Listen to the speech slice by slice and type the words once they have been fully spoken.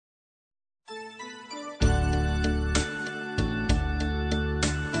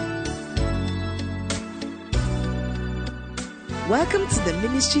Welcome to the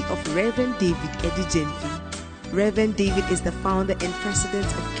ministry of Reverend David Edijenfi. Reverend David is the founder and president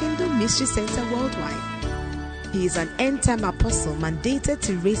of Kingdom Ministry Center Worldwide. He is an end-time apostle mandated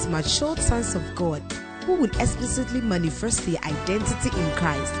to raise matured sons of God who will explicitly manifest their identity in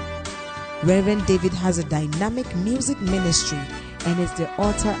Christ. Reverend David has a dynamic music ministry and is the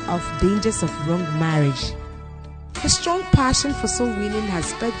author of Dangers of Wrong Marriage. His strong passion for soul winning has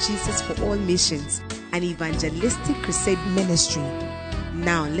spread Jesus for all nations, an evangelistic crusade ministry.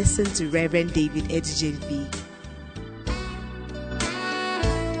 Now listen to Reverend David Edijenfi.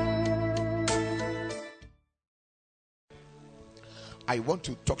 I want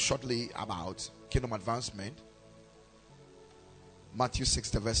to talk shortly about kingdom advancement. Matthew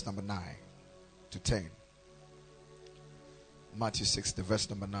 6, the verse number 9 to 10. Matthew 6, the verse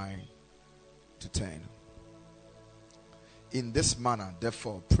number 9 to 10. In this manner,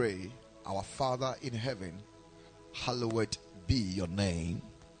 therefore, pray, our Father in heaven, hallowed be your name.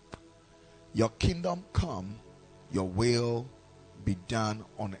 Your kingdom come, your will be done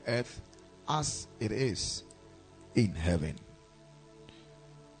on earth as it is in heaven.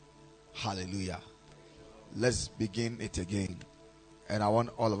 Hallelujah. Let's begin it again. And I want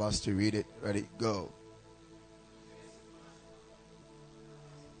all of us to read it. Ready? Go.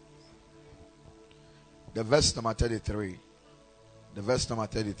 The verse number 33. The verse number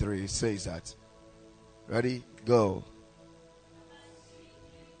 33 says that. Ready? Go.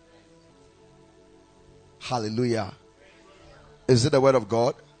 Hallelujah. Is it the word of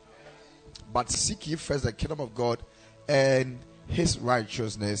God? But seek ye first the kingdom of God and his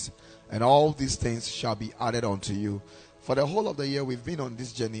righteousness, and all these things shall be added unto you. For the whole of the year we've been on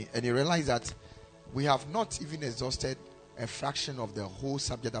this journey, and you realize that we have not even exhausted a fraction of the whole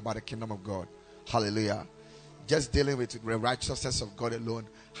subject about the kingdom of God. Hallelujah. Just dealing with the righteousness of God alone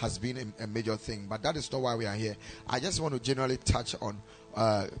has been a major thing. But that is not why we are here. I just want to generally touch on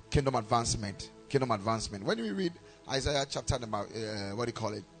kingdom advancement. Kingdom advancement. When we read Isaiah chapter number,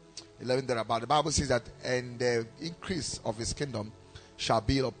 11 thereabout, the Bible says that, and the increase of his kingdom shall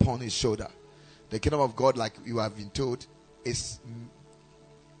be upon his shoulder. The kingdom of God, like you have been told, is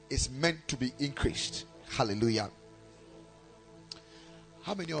meant to be increased. Hallelujah.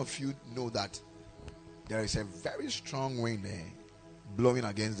 How many of you know that there is a very strong wind blowing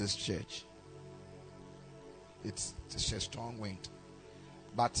against this church? It's a strong wind.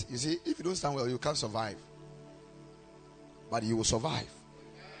 But you see, if you don't stand well, you can't survive. But you will survive.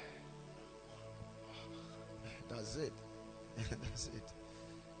 That's it. That's it.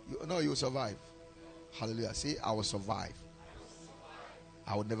 You will survive. Hallelujah. See, I will survive.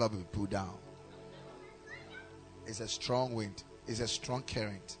 I will never be pulled down. It's a strong wind. It's a strong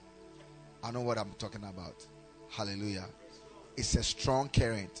current. I know what I'm talking about. Hallelujah. It's a strong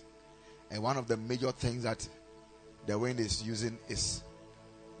current. And one of the major things that the wind is using is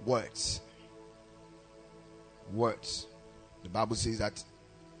words. Words. The Bible says that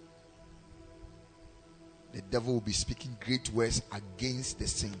the devil will be speaking great words against the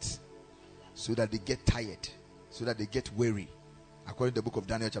saints so that they get tired, so that they get weary. According to the book of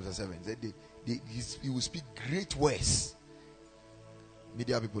Daniel chapter 7, he will speak great words.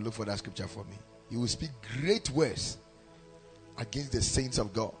 Media people, look for that scripture for me. He will speak great words against the saints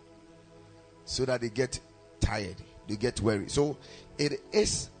of God so that they get tired, they get weary. So it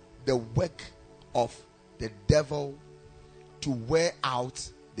is the work of the devil to wear out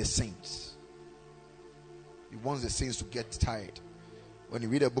the saints. He wants the saints to get tired. When you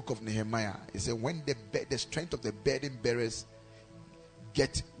read the book of Nehemiah, it says when the strength of the burden bearers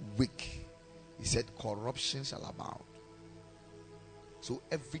get weak, he said corruption shall abound. So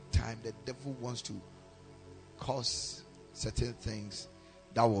every time the devil wants to cause certain things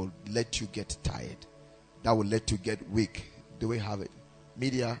that will let you get tired, that will let you get weak. Do we have it?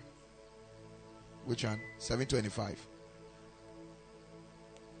 Media. Which one? 725.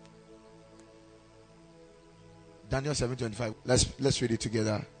 Daniel 7:25. Let's read it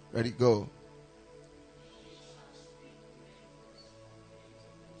together. Ready? Go.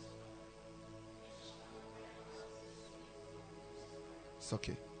 It's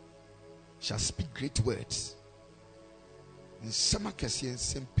okay. Shall speak great words. In Samakasi and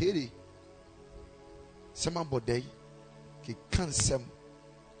Semperi. Samabodei. Ki kansem.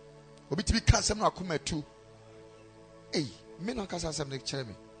 Obitibi kansem na akume tu. Hey, me no kasa sem ne chere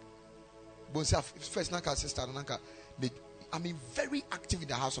me. First, sister, I mean, very active in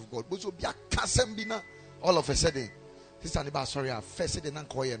the house of God. But all of a sudden, sister, sorry, I first said,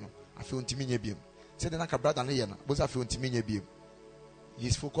 I feel intimidated. Said, brother, I feel intimidated.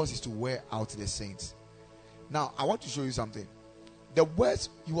 His focus is to wear out the saints. Now, I want to show you something. The words,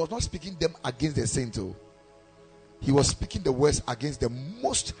 he was not speaking them against the saints. He was speaking the words against the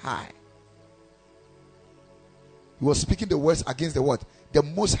Most High. He was speaking the words against the what? The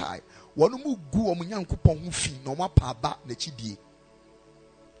Most High. So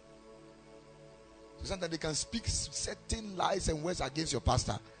sometimes they can speak certain lies and words against your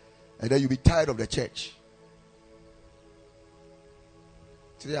pastor, and then you'll be tired of the church.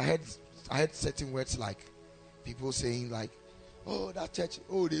 Today I heard certain words like people saying like, oh, that church,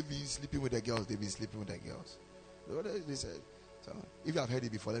 oh, they've been sleeping with the girls. What they said? So, if you have heard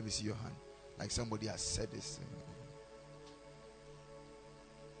it before, let me see your hand. Like somebody has said this.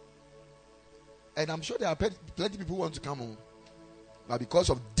 And I'm sure there are plenty of people who want to come home. But because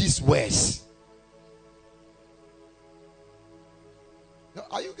of these words. Now,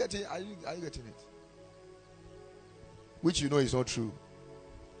 are you getting it? Which you know is not true.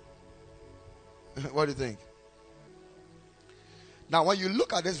 What do you think? Now, when you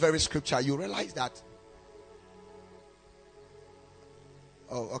look at this very scripture, you realize that.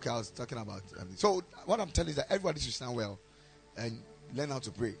 Oh, okay. I was talking about. So, what I'm telling you is that everybody should stand well and learn how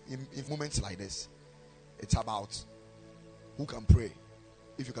to pray. In moments like this, it's about who can pray.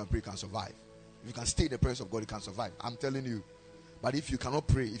 If you can pray, you can survive. If you can stay in the presence of God, you can survive. I'm telling you. But if you cannot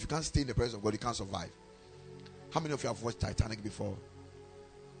pray, if you can't stay in the presence of God, you can't survive. How many of you have watched Titanic before?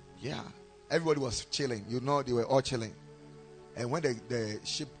 Yeah. Everybody was chilling. You know, they were all chilling. And when the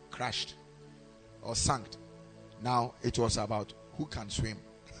ship crashed or sank, now it was about who can swim.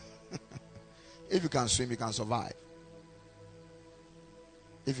 If you can swim, you can survive.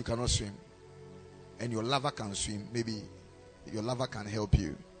 If you cannot swim and your lover can swim, maybe your lover can help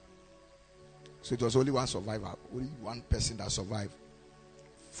you. So it was only one survivor, only one person that survived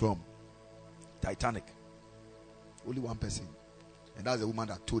from Titanic. Only one person. And that's the woman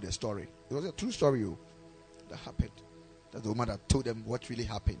that told the story. It was a true story that happened. That's the woman that told them what really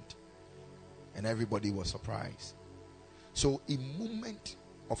happened. And everybody was surprised. So in moment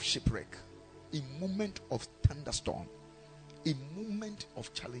of shipwreck, in moment of thunderstorm, in moment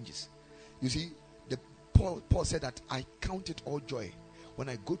of challenges, you see, Paul said that I count it all joy when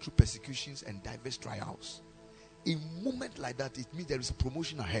I go through persecutions and diverse trials. In moment like that, it means there is a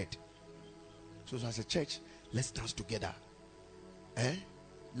promotion ahead. So as a church, let's dance together.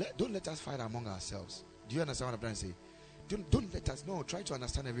 Don't let us fight among ourselves. Do you understand what I'm trying to say? Don't let us, no, try to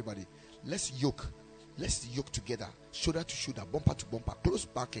understand everybody. Let's yoke together, shoulder to shoulder, bumper to bumper, close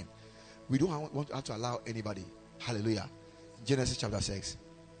backing. We don't want to allow anybody. Hallelujah. Genesis chapter 6.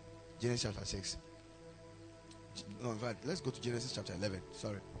 Genesis chapter 6. No, in fact, let's go to Genesis chapter 11.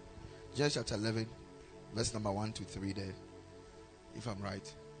 Sorry. Genesis chapter 11, verse number 1 to 3 there, if I'm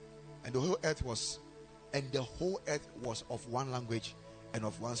right. And the whole earth was of one language and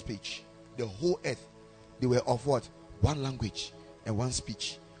of one speech. The whole earth, they were of what? One language and one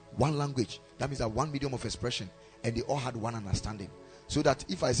speech. One language. That means that one medium of expression, and they all had one understanding. So that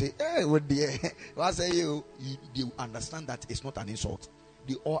if I say, hey, I say you understand that it's not an insult.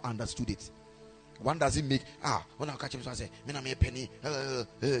 They all understood it. One doesn't make, when I catch him, so I say, me penny.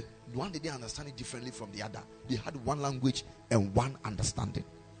 One didn't understand it differently from the other. They had one language and one understanding.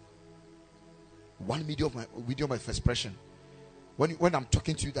 One medium of expression. When I'm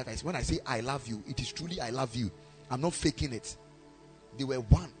talking to you, when I say I love you, it is truly I love you. I'm not faking it. They were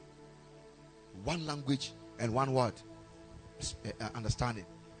one language and one word, understanding.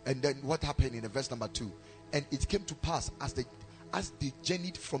 And then what happened in the verse number 2? And it came to pass as they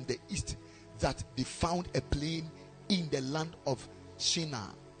journeyed from the east, that they found a plain in the land of Shinar,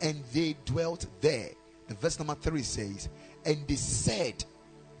 and they dwelt there. The verse number 3 says, and they said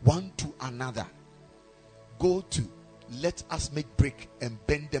one to another, go to, let us make brick and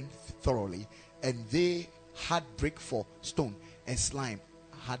bend them thoroughly. And they had brick for stone, and slime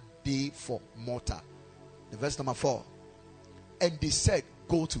had they for mortar. The verse number 4, and they said,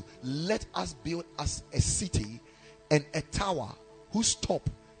 go to, let us build us a city and a tower whose top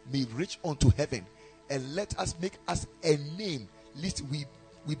may reach unto heaven, and let us make us a name, lest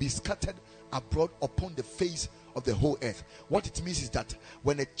we be scattered abroad upon the face of the whole earth. What it means is that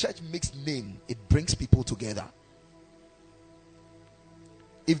when a church makes name, it brings people together.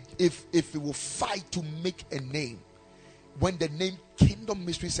 If we will fight to make a name, when the name Kingdom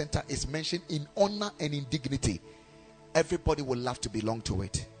Mystery Center is mentioned in honor and in dignity, everybody will love to belong to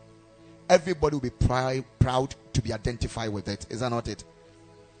it. Everybody will be proud to be identified with it. Is that not it?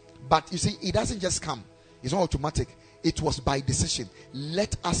 But you see, it doesn't just come. It's not automatic. It was by decision.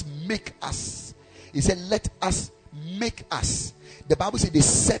 Let us make us. He said, let us make us. The Bible said they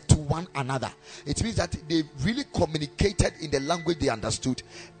said to one another. It means that they really communicated in the language they understood,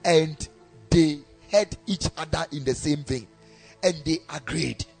 and they heard each other in the same vein, and they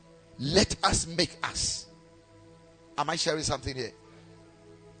agreed. Let us make us. Am I sharing something here?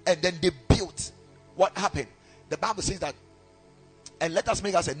 And then they built. What happened? The Bible says that, and let us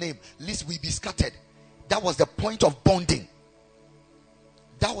make us a name, lest we be scattered. That was the point of bonding.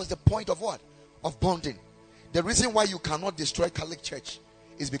 That was the point of what? Of bonding. The reason why you cannot destroy Catholic Church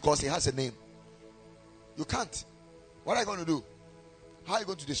is because it has a name. You can't. What are you going to do? How are you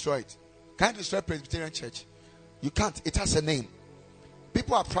going to destroy it? Can you destroy Presbyterian Church? You can't. It has a name.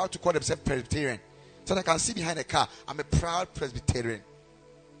 People are proud to call themselves Presbyterian. So I can see behind a car, I'm a proud Presbyterian.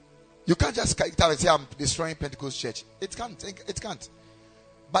 You can't just come and say I'm destroying Pentecost Church. It can't. It can't.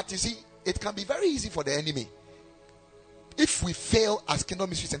 But you see, it can be very easy for the enemy if we fail as Kingdom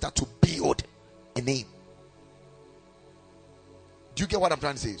Ministry Center to build a name. Do you get what I'm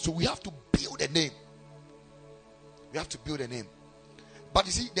trying to say? So we have to build a name. We have to build a name. But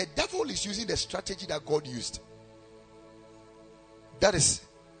you see, the devil is using the strategy that God used. That is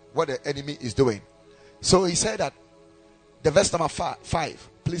what the enemy is doing. So he said that, the verse number 5,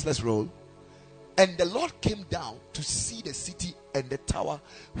 please let's roll. And the Lord came down to see the city and the tower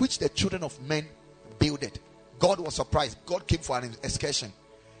which the children of men builded. God was surprised. God came for an excursion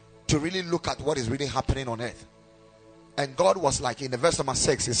to really look at what is really happening on earth. And God was like, in the verse number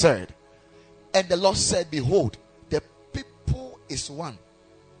 6, he said, and the Lord said, behold, the people is one.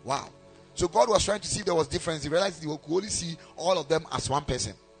 Wow. So God was trying to see if there was difference. He realized he could only see all of them as one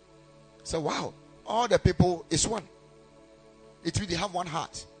person. So wow, all the people is one. It means they have one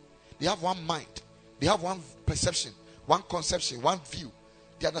heart. They have one mind. They have one perception, one conception, one view.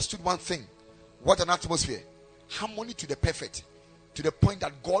 They understood one thing. What an atmosphere. Harmony to the perfect. To the point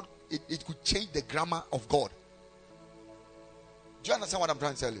that God, it could change the grammar of God. Do you understand what I'm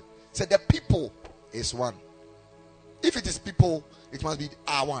trying to tell you? So the people is one. If it is people, it must be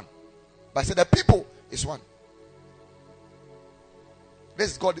our one. But I said the people is one.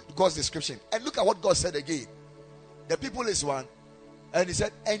 This is God's description. And look at what God said again. The people is one. And he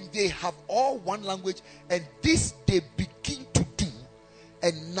said, and they have all one language, and this they begin to do,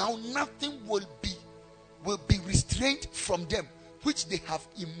 and now nothing will be restrained from them, which they have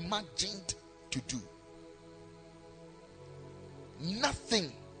imagined to do.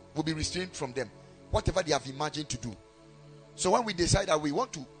 Nothing will be restrained from them, whatever they have imagined to do. So when we decide that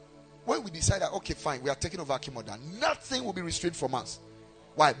okay, fine, we are taking over Akimoda, nothing will be restrained from us.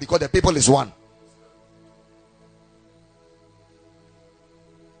 Why? Because the people is one.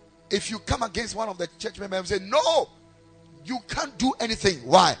 If you come against one of the church members and say, no, you can't do anything.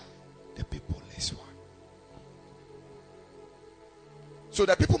 Why? The people is one. So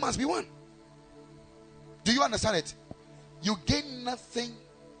the people must be one. Do you understand it? You gain nothing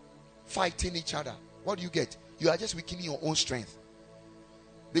fighting each other. What do you get? You are just weakening your own strength.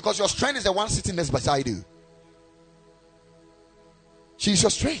 Because your strength is the one sitting next beside you. She's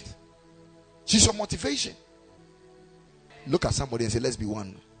your strength. She's your motivation. Look at somebody and say, let's be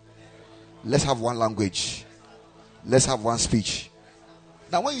one. Let's have one language. Let's have one speech.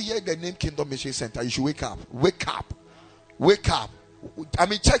 Now, when you hear the name Kingdom Mission Center, you should wake up. Wake up. Wake up. I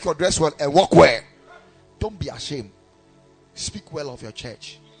mean, check your dress well and walk well. Don't be ashamed. Speak well of your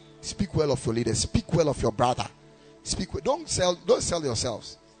church. Speak well of your leaders. Speak well of your brother. Speak well. Don't sell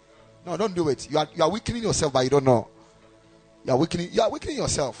yourselves. No, don't do it. You are weakening yourself, but you don't know. You are weakening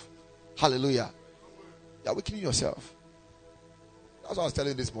yourself. Hallelujah. You are weakening yourself. That's what I was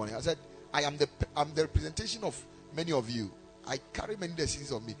telling you this morning. I said, I'm the representation of many of you. I carry many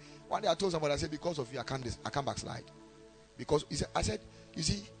destinies on me. One day I told somebody, I said, because of you, I can't backslide. Because I said, you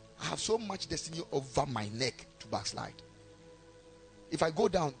see, I have so much destiny over my neck to backslide. If I go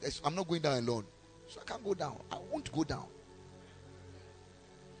down, I'm not going down alone. So I can't go down. I won't go down.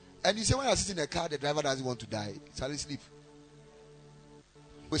 And you say, when I sit in a car, the driver doesn't want to die. So I sleep.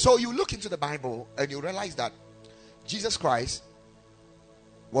 So you look into the Bible and you realize that Jesus Christ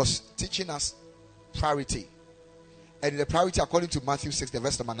was teaching us priority. And the priority, according to Matthew 6, the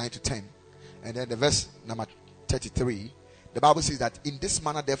verse number 9 to 10, and then the verse number 33, the Bible says that in this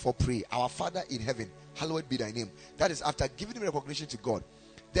manner therefore pray, our Father in heaven, hallowed be thy name. That is after giving recognition to God.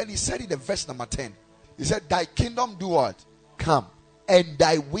 Then he said in the verse number 10, he said, thy kingdom do what? Come, and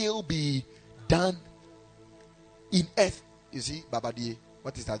thy will be done in earth. You see, Babadi,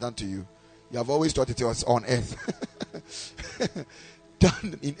 what is that done to you? You have always thought it was on earth.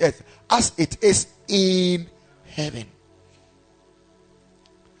 Done in earth as it is in heaven.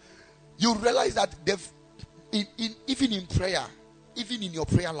 You realize that even in prayer, even in your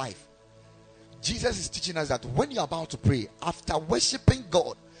prayer life, Jesus is teaching us that when you're about to pray, after worshiping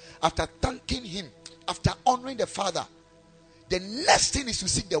God, after thanking Him, after honoring the Father, the next thing is to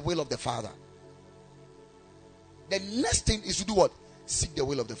seek the will of the Father. The next thing is to do what? Seek the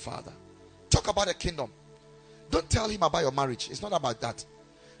will of the Father. Talk about the kingdom. Don't tell him about your marriage. It's not about that.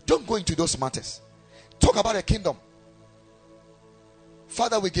 Don't go into those matters. Talk about the kingdom.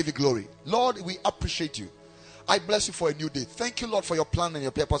 Father, we give you glory. Lord, we appreciate you. I bless you for a new day. Thank you, Lord, for your plan and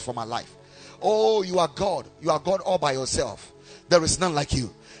your purpose for my life. Oh, you are God. You are God all by yourself. There is none like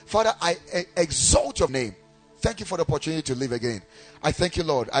you. Father, I exalt your name. Thank you for the opportunity to live again. I thank you,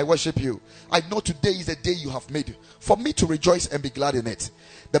 Lord. I worship you. I know today is the day you have made for me to rejoice and be glad in it.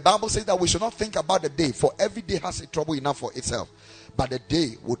 The Bible says that we should not think about the day, for every day has a trouble enough for itself. But the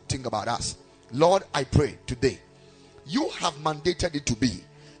day would think about us. Lord, I pray today, you have mandated it to be.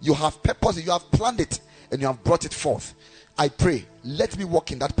 You have purpose, you have planned it, and you have brought it forth. I pray, let me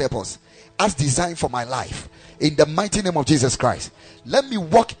walk in that purpose as designed for my life. In the mighty name of Jesus Christ. Let me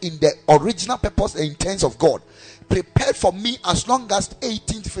walk in the original purpose and intents of God, prepared for me as long as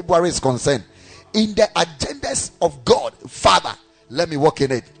 18th February is concerned. In the agendas of God, Father, let me walk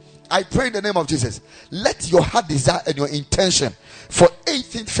in it. I pray in the name of Jesus, let your heart desire and your intention for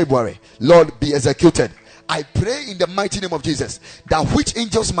 18th February, Lord, be executed. I pray in the mighty name of Jesus that which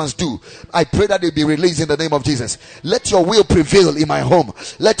angels must do, I pray that they be released in the name of Jesus. Let your will prevail in my home.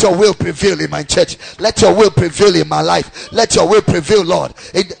 Let your will prevail in my church. Let your will prevail in my life. Let your will prevail, Lord.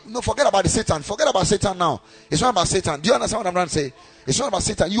 No, forget about the Satan. Forget about Satan now. It's not about Satan. Do you understand what I'm trying to say? It's not about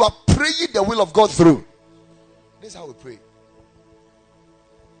Satan. You are praying the will of God through. This is how we pray.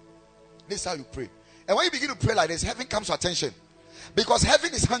 This is how you pray. And when you begin to pray like this, heaven comes to attention. Because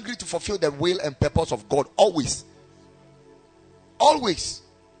heaven is hungry to fulfill the will and purpose of God always. Always.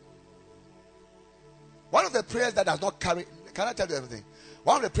 One of the prayers that does not carry, can I tell you everything?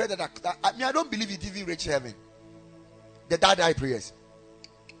 One of the prayers I don't believe it even reached heaven. The die prayers.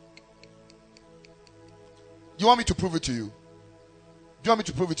 Do you want me to prove it to you? Do you want me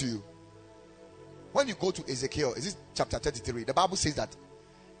to prove it to you? When you go to Ezekiel, is this chapter 33? The Bible says that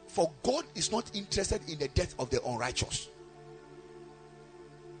for God is not interested in the death of the unrighteous.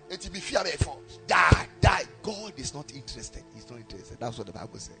 It will be fear for die. God is not interested. He's not interested. That's what the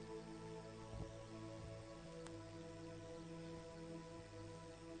Bible says.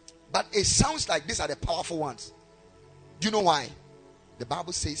 But it sounds like these are the powerful ones. Do you know why? The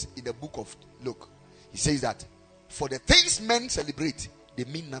Bible says in the book of Luke, he says that for the things men celebrate, they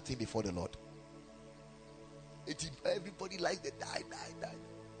mean nothing before the Lord. Everybody likes the die.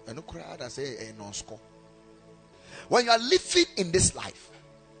 And no crowd, I say no score. When you are living in this life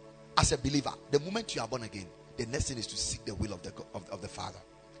as a believer, the moment you are born again, the next thing is to seek the will of the Father.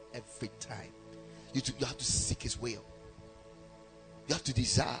 Every time you have to seek His will. You have to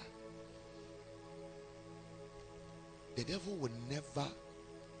desire. The devil will never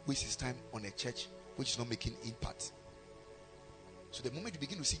waste his time on a church which is not making impact. So the moment you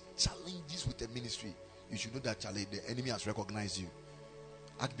begin to see challenges with the ministry, you should know that the enemy has recognized you.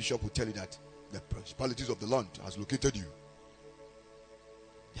 Archbishop will tell you that the principalities of the land has located you.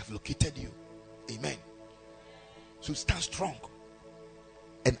 They have located you. Amen. So stand strong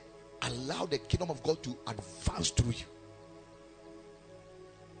and allow the kingdom of God to advance through you.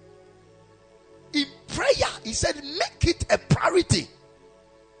 In prayer, he said, make it a priority.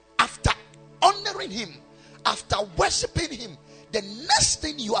 After honoring Him, after worshiping Him, the next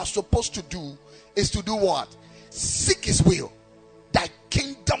thing you are supposed to do is to do what? Seek His will. Thy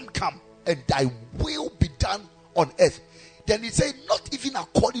kingdom come and thy will be done on earth. Then he said, not even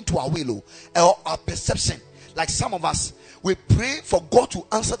according to our will or our perception. Like some of us, we pray for God to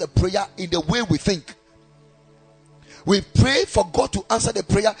answer the prayer in the way we think. We pray for God to answer the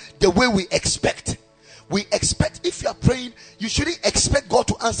prayer the way we expect. We expect, if you are praying, you shouldn't expect God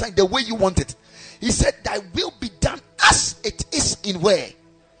to answer in the way you want it. He said, thy will be done as it is in where?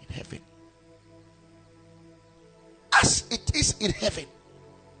 In heaven. As it is in heaven.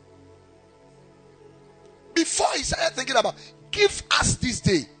 Before he started thinking about, give us this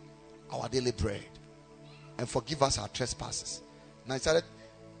day our daily bread and forgive us our trespasses. Now he started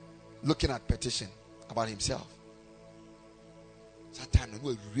looking at petition about himself. That time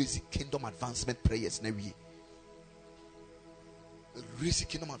we raise kingdom advancement prayers. Raise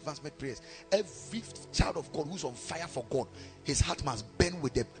kingdom advancement prayers. Every child of God who's on fire for God, his heart must burn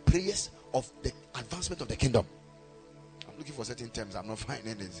with the prayers of the advancement of the kingdom. I'm looking for certain terms. I'm not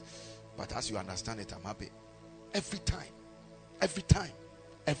finding this, but as you understand it, I'm happy. Every time.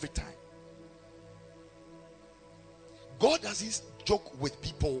 God doesn't joke with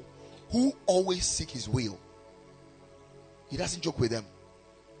people who always seek His will. He doesn't joke with them.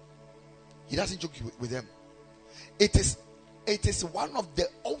 It is one of the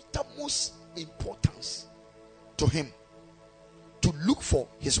utmost importance to Him to look for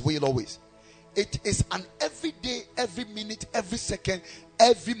His will always. It is an every day, every minute, every second,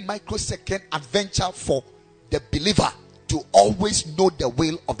 every microsecond adventure for the believer to always know the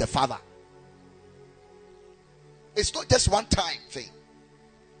will of the Father. It's not just one time thing.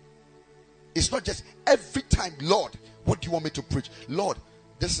 It's not just every time. Lord, what do you want me to preach? Lord,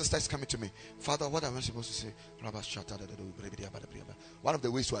 this sister is coming to me. Father, what am I supposed to say? One of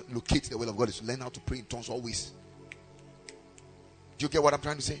the ways to locate the will of God is to learn how to pray in tongues always. Do you get what I'm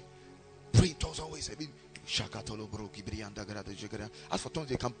trying to say? Pray in tongues always. I mean, as for tongues,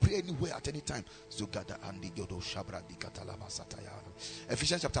 they can pray anywhere at any time.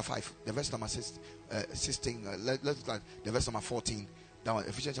 Ephesians chapter 5, the verse number 16. Let's look at the verse number 14. Down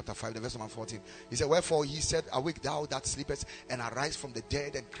Ephesians chapter 5, the verse number 14. He said, wherefore he said, awake thou that sleepest, and arise from the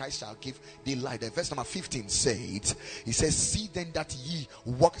dead, and Christ shall give thee light. The verse number 15 says, he says, see then that ye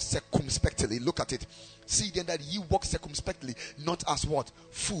walk circumspectly. Look at it. See then that ye walk circumspectly, not as what?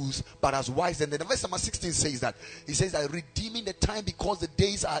 Fools, but as wise. And then the verse number 16 says that. He says that redeeming the time because the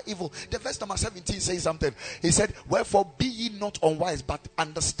days are evil. The verse number 17 says something. He said, wherefore be ye not unwise, but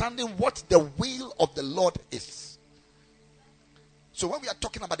understanding what the will of the Lord is. So when we are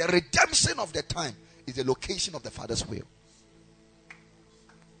talking about the redemption of the time, is the location of the Father's will.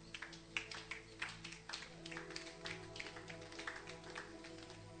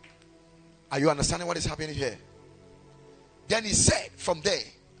 Are you understanding what is happening here? Then he said from there,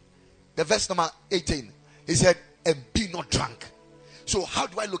 the verse number 18, he said, and be not drunk. So how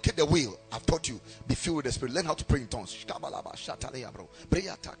do I locate the will? I've taught you, be filled with the Spirit. Learn how to pray in tongues.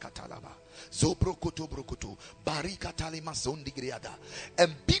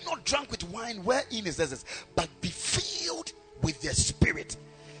 And be not drunk with wine wherein is excess, but be filled with the Spirit.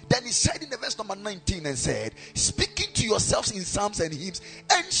 Then he said in the verse number 19 and said, speaking to yourselves in psalms and hymns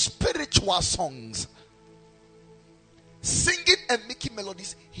and spiritual songs, singing and making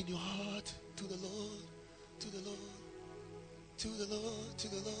melodies in your heart to the Lord, to the Lord, to the Lord, to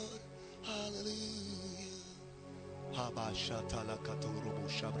the Lord. Hallelujah.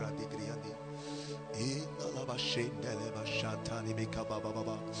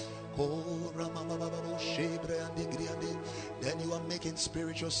 Then you are making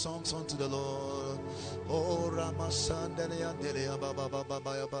spiritual songs unto the Lord. Oh, Ramasandele Andele Baba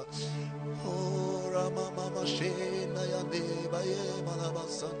Baba. Oh, Ramama Shena Yande Baye Malaba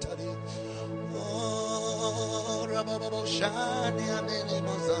Santari. Oh, Ramama Shani Andele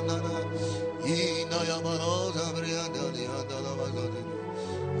Mazanana. Ina Yamano Zabriandali Andalabazani.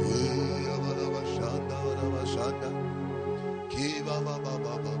 Yabalaba Shanda Shanda. Kiba Baba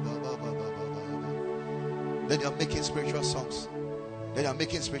Baba. Then you are making spiritual songs. Then you are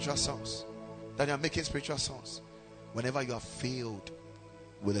making spiritual songs. Then you are making spiritual songs. Whenever you are filled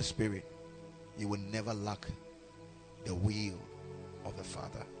with the Spirit, you will never lack the will of the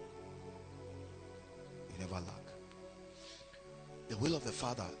Father. You never lack. The will of the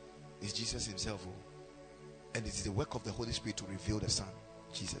Father is Jesus himself. And it is the work of the Holy Spirit to reveal the Son,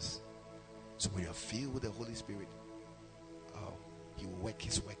 Jesus. So when you are filled with the Holy Spirit, he will work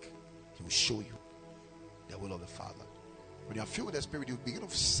his work. He will show you the will of the Father. When you are filled with the Spirit, you begin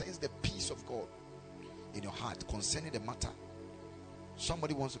to sense the peace of God in your heart concerning the matter.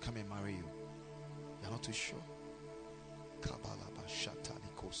 Somebody wants to come and marry you. You are not too sure.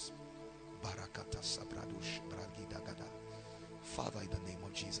 Father, in the name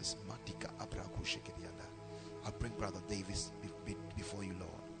of Jesus, I bring Brother Davis before you,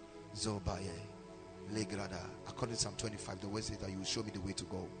 Lord. Zobaye. Legrada, according to Psalm 25, the word says that you will show me the way to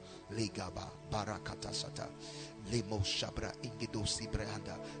go. Legaba, Barakata Sata, Lemo Shabra, Ingedo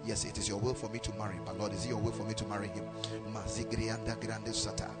Sibrehanda. Yes, it is your will for me to marry him, but Lord, is it your will for me to marry him? Mazigrianda Grande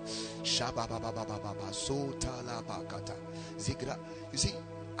Sata, Shababa Baba, Sotala Bakata, Zigra. You see,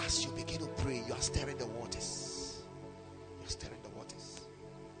 as you begin to pray, you are stirring the waters. You are stirring the waters.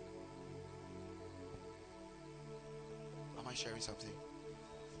 Am I sharing something?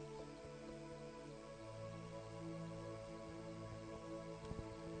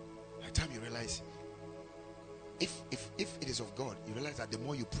 Time you realize if it is of God, you realize that the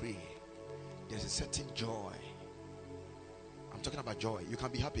more you pray, there's a certain joy. I'm talking about joy. You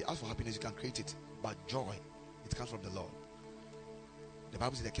can be happy. As for happiness, you can create it, but joy, it comes from the Lord. The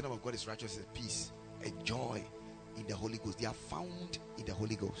Bible says the kingdom of God is righteousness, peace, and joy in the Holy Ghost. They are found in the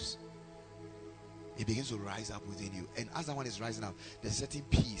Holy Ghost. It begins to rise up within you, and as that one is rising up, there's a certain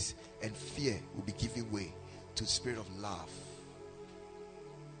peace, and fear will be giving way to the spirit of love.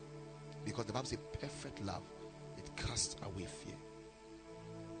 Because the Bible says perfect love, it casts away fear.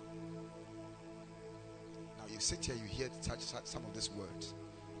 Now you sit here, you hear some of these words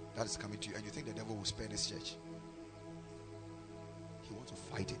that is coming to you, and you think the devil will spare this church. He wants to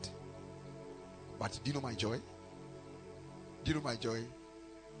fight it. But do you know my joy? Do you know my joy?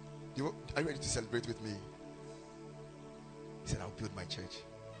 Are you ready to celebrate with me? He said, I'll build my church,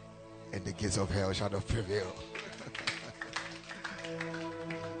 and the gates of hell shall not prevail.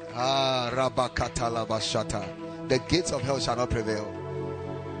 The gates of hell shall not prevail.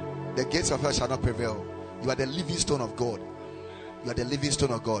 The gates of hell shall not prevail. You are the living stone of God. You are the living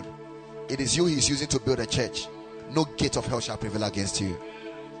stone of God. It is you he is using to build a church. No gate of hell shall prevail against you.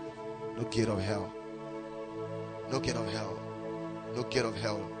 No gate of hell. No gate of hell. No gate of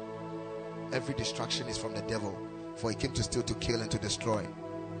hell. Every distraction is from the devil, for he came to steal, to kill, and to destroy.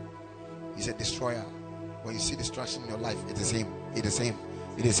 He's a destroyer. When you see distraction in your life, it is him. It is him.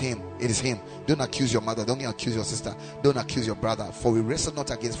 It is him. It is him. Don't accuse your mother. Don't accuse your sister. Don't accuse your brother. For we wrestle not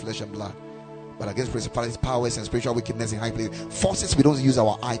against flesh and blood, but against principalities, powers, and spiritual wickedness in high places. Forces we don't use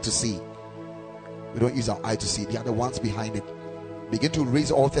our eye to see. We don't use our eye to see. They are the ones behind it. Begin to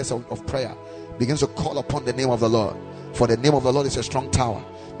raise altars of prayer. Begin to call upon the name of the Lord. For the name of the Lord is a strong tower.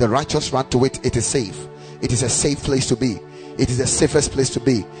 The righteous run to it. It is safe. It is a safe place to be. It is the safest place to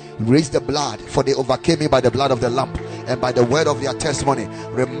be. Raise the blood, for they overcame me by the blood of the Lamb and by the word of their testimony.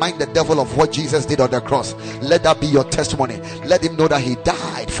 Remind the devil of what Jesus did on the cross. Let that be your testimony. Let him know that he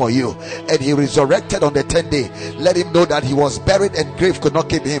died for you and he resurrected on the 10th day. Let him know that he was buried and grave could not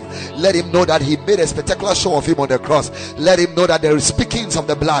keep him. Let him know that he made a spectacular show of him on the cross. Let him know that there is speakings of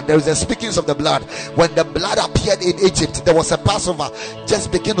the blood. There is a speakings of the blood. When the blood appeared in Egypt, there was a Passover.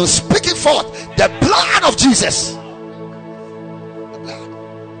 Just begin to speak it forth. The blood of Jesus.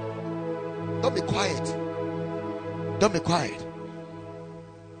 Don't be quiet. Don't be quiet.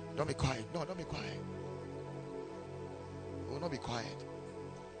 Don't be quiet. No, don't be quiet. We will not be quiet.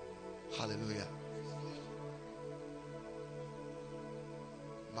 Hallelujah.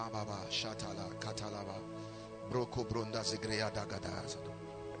 Mababa Shatala Katalaba Broko Bronda Zigreya Dagada.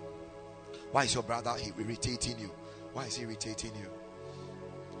 Why is your brother irritating you? Why is he irritating you?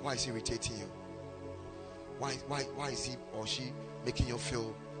 Why is he irritating you? Why is he or she making you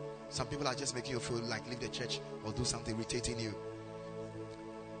feel? Some people are just making you feel like leave the church or do something irritating you.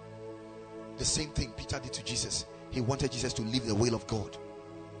 The same thing Peter did to Jesus. He wanted Jesus to leave the will of God.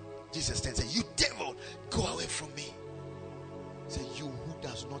 Jesus then said, "You devil, go away from me." He said, "You who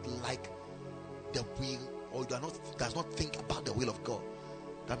does not like the will, or does not think about the will of God."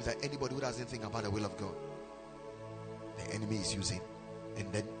 That means that anybody who doesn't think about the will of God, the enemy is using.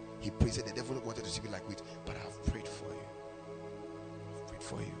 And then he prays that the devil wanted to see me like wheat, but I have prayed for you. I've prayed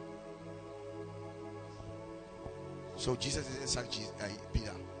for you. So Jesus didn't sack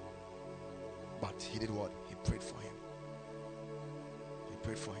Peter, but he did what? He prayed for him. He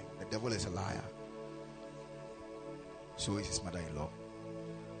prayed for him. The devil is a liar. So is his mother-in-law.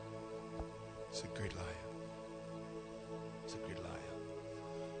 It's a great liar. It's a great liar.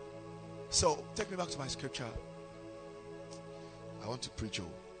 So take me back to my scripture. I want to preach.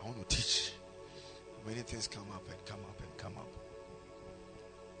 I want to teach. Many things come up and come up and come up.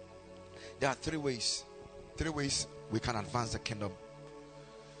 There are three ways we can advance the kingdom.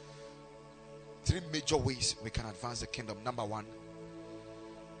 Three major ways we can advance the kingdom. Number one,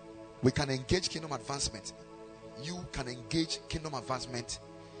 we can engage kingdom advancement. You can engage kingdom advancement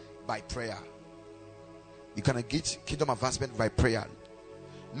by prayer. You can engage kingdom advancement by prayer.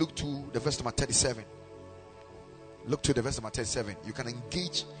 Look to the verse number 37. Look to the verse number 37. You can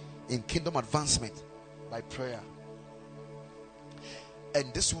engage in kingdom advancement by prayer.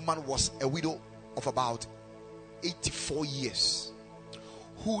 And this woman was a widow of about 84 years,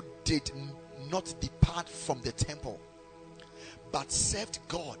 who did not depart from the temple, but served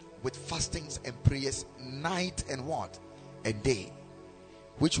God with fastings and prayers night and what? And day.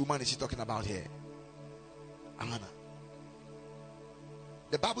 Which woman is she talking about here? Anna.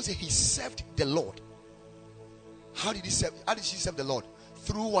 The Bible says he served the Lord. How did he serve? How did she serve the Lord?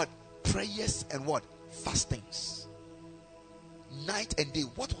 Through what? Prayers and what? Fastings. Night and day.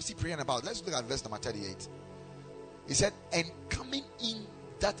 What was he praying about? Let's look at verse number 38. He said, and coming in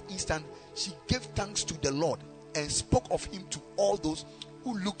that instant, she gave thanks to the Lord and spoke of him to all those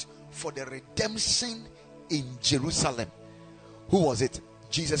who looked for the redemption in Jerusalem. Who was it?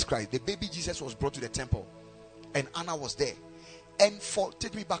 Jesus Christ. The baby Jesus was brought to the temple, and Anna was there. And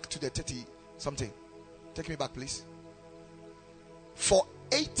take me back to the 30 something. Take me back, please. For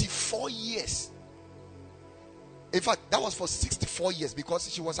 84 years. In fact, that was for 64 years,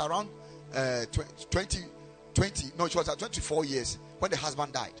 because she was around 20. No, she was at 24 years when the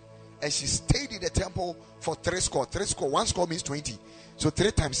husband died. And she stayed in the temple for 3 score. 3 score. 1 score means 20. So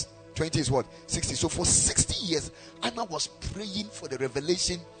 3 times 20 is what? 60. So for 60 years, Anna was praying for the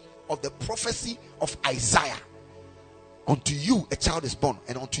revelation of the prophecy of Isaiah. Unto you a child is born,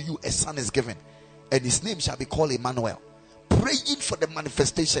 and unto you a son is given, and his name shall be called Emmanuel. Praying for the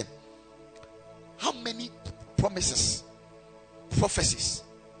manifestation. How many promises prophecies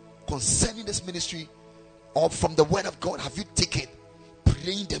concerning this ministry or from the word of God have you taken,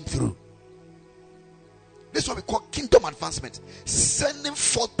 praying them through? This is what we call kingdom advancement. Sending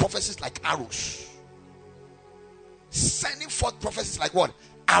forth prophecies like arrows. Sending forth prophecies like what?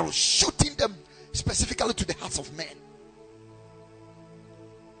 Arrows. Shooting them specifically to the hearts of men.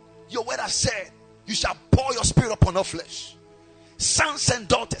 Your word has said, you shall pour your spirit upon all flesh. Sons and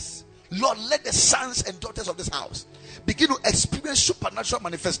daughters. Lord, let the sons and daughters of this house begin to experience supernatural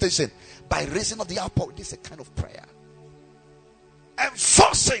manifestation by raising of the outpour. This is a kind of prayer.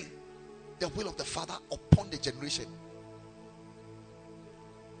 Enforcing the will of the Father upon the generation.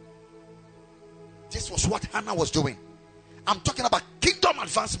 This was what Hannah was doing. I'm talking about kingdom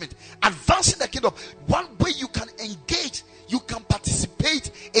advancement. Advancing the kingdom. One way you can engage, you can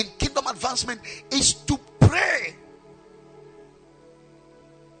participate in kingdom advancement is to pray.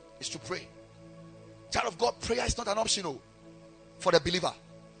 Is to pray. Child of God, prayer is not an optional for the believer.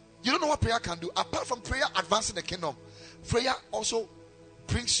 You don't know what prayer can do. Apart from prayer advancing the kingdom, prayer also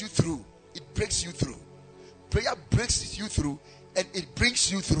brings you through. It breaks you through. Prayer breaks you through and it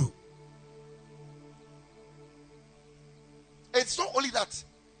brings you through. It's not only that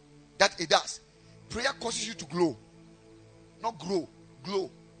it does. Prayer causes you to glow. Not grow,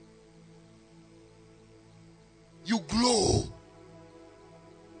 glow. You glow.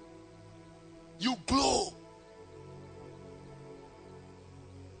 You glow.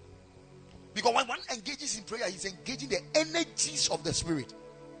 Because when one engages in prayer, he's engaging the energies of the Spirit.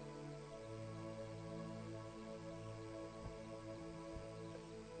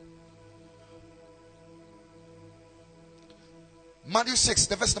 Matthew 6,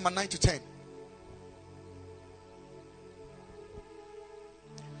 the verse number 9 to 10.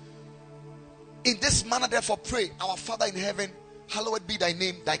 In this manner, therefore, pray, our Father in heaven, hallowed be thy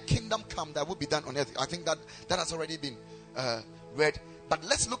name, thy kingdom come, thy will be done on earth. I think that has already been read. But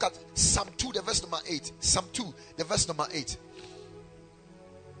let's look at Psalm 2, the verse number 8. Psalm 2, the verse number 8.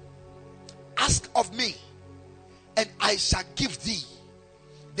 Ask of me, and I shall give thee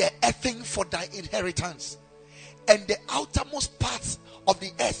the earthing for thy inheritance, and the outermost parts of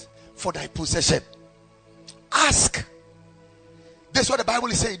the earth for thy possession. Ask. That's what the Bible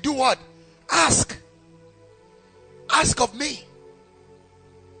is saying. Do what? Ask. Ask of me.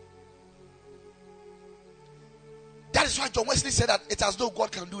 That is why John Wesley said that it's as though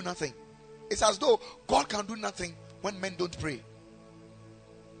God can do nothing. It's as though God can do nothing when men don't pray.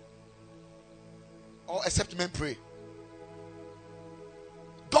 Or except men pray.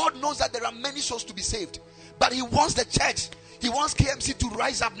 God knows that there are many souls to be saved. But he wants the church, he wants KMC to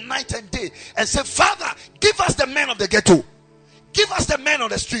rise up night and day and say, Father, give us the men of the ghetto. Give us the men on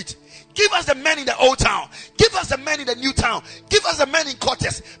the street. Give us the men in the old town. Give us the men in the new town. Give us the men in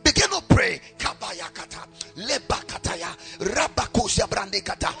quarters. Begin to pray.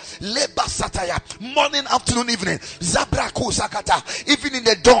 Morning, afternoon, evening. Even in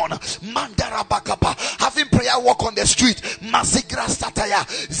the dawn. Having prayer walk on the street.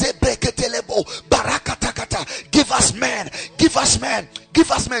 Give us men. Give us men.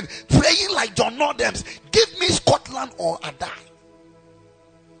 Give us men. Praying like John Nordens. Give me Scotland or I die.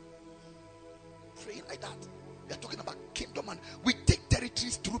 Like that. We are talking about kingdom, and we take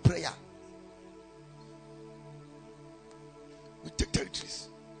territories through prayer. We take territories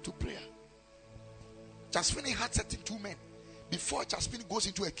through prayer. Jasmine had certain two men. Before Jasmine goes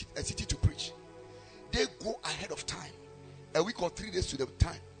into a city to preach, they go ahead of time, a week or 3 days to the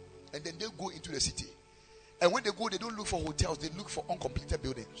time, and then they go into the city. And when they go, they don't look for hotels, they look for uncompleted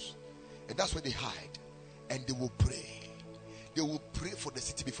buildings, and that's where they hide. And they will pray. They will pray for the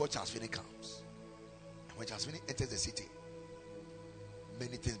city before Jasmine comes. When Jasmine enters the city,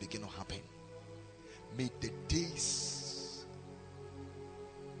 many things begin to happen. May the days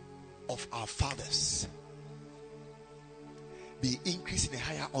of our fathers be increased in a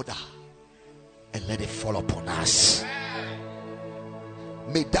higher order, and let it fall upon us.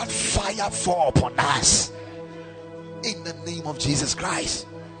 May that fire fall upon us in the name of Jesus Christ.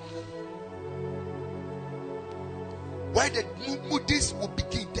 Where the Moody's will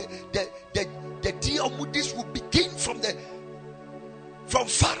begin, the dear Moody's will begin from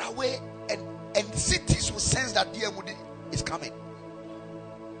far away, and cities will sense that dear Moody is coming.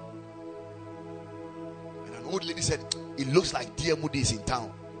 And an old lady said, it looks like dear Moody is in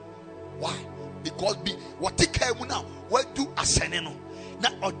town. Why? Because what take care of now, where do aseneno na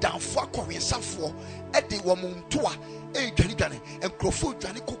down for Korean at the woman tour and Crawford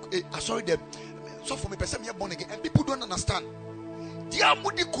Johnny Cook. Sorry, them. So for me, person here born again, and people don't understand. Dear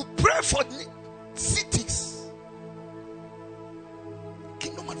Moody could pray for cities.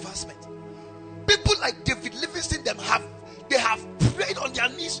 Kingdom advancement. People like David Livingstone, they have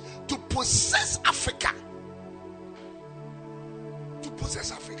possess Africa. To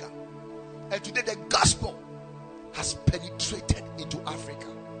possess Africa. And today the gospel has penetrated into Africa.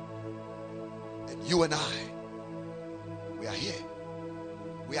 And you and I, we are here.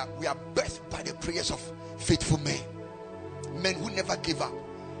 We are birthed by the prayers of faithful men. Men who never gave up.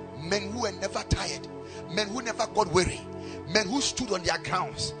 Men who were never tired. Men who never got weary. Men who stood on their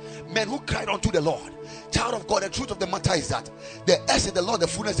grounds. Men who cried unto the Lord. Child of God, the truth of the matter is that the earth is the Lord, the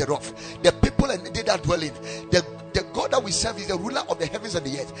fullness thereof. The people and they that dwell in. The God that we serve is the ruler of the heavens and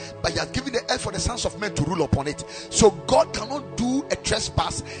the earth. But he has given the earth for the sons of men to rule upon it. So God cannot do a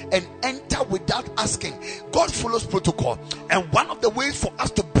trespass and enter without asking. God follows protocol. And one of the ways for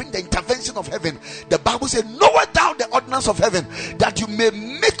us to bring the intervention of heaven, the Bible says, knowest thou the ordinance of heaven, that you may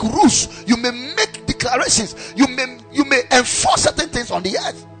make rules, you may make declarations, you may enforce certain things on the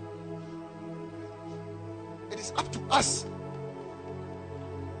earth. It is up to us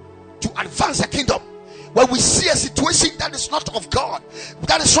to advance the kingdom. When we see a situation that is not of God,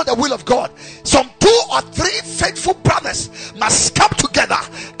 that is not the will of God, some 2 or 3 faithful brothers must come together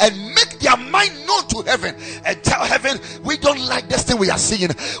and make their mind known to heaven and tell heaven, we don't like this thing we are seeing.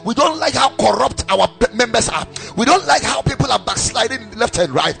 We don't like how corrupt our members are. We don't like how people are backsliding left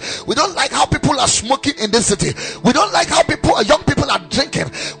and right. We don't like how people are smoking in this city. We don't like how young people are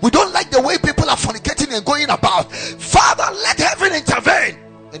drinking. We don't like the way people are fornicating and going about. Father, let heaven intervene.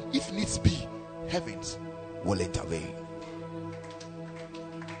 And if needs be, heavens will intervene.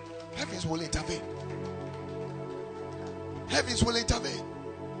 Heavens will intervene. Heavens will intervene.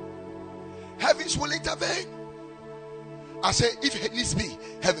 Heavens will intervene. I say, if it needs be,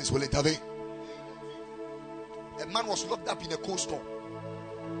 heavens will intervene. A man was locked up in a cold store.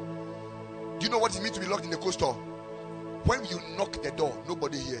 Do you know what it means to be locked in a cold store? When you knock the door,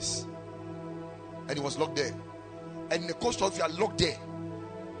 nobody hears. And he was locked there. And in the cold store, if you are locked there,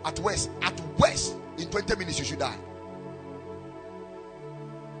 at worst, in 20 minutes you should die.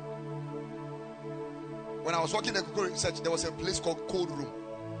 When I was working in the research, there was a place called cold room.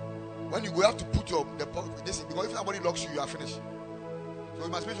 When you go, you have to put this, because if somebody locks you, you are finished. So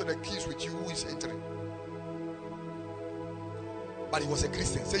you must make sure the keys with you who is entering. But he was a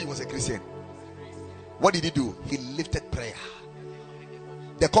Christian. Say he was a Christian. What did he do? He lifted prayer.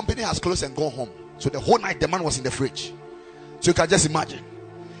 The company has closed and gone home. So the whole night the man was in the fridge. So you can just imagine.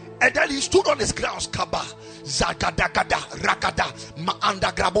 And then he stood on his grounds. Kaba, Zagadagada, Rakada,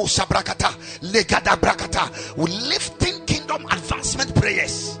 Maanda Grabo Sabrakata, Legada Brakata, lifting kingdom advancement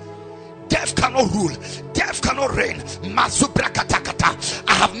prayers. Death cannot rule, death cannot reign. Mazubrakata.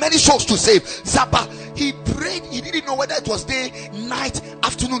 I have many souls to save. Zaba, he prayed, he didn't know whether it was day, night,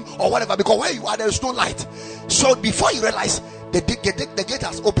 afternoon, or whatever, because where you are, there is no light. So before he realized the gate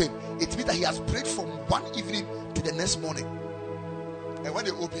has opened, it means that he has prayed from one evening to the next morning. And when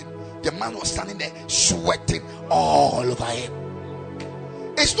they opened, the man was standing there sweating all over him.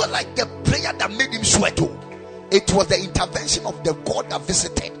 It's not like the prayer that made him sweat. It was the intervention of the God that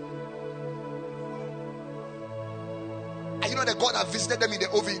visited. And you know the God that visited them in the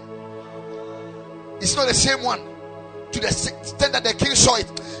oven, it's not the same one. To the extent that the king saw it,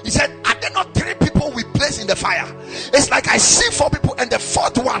 he said, are there not 3 people we place in the fire? It's like I see 4 people and the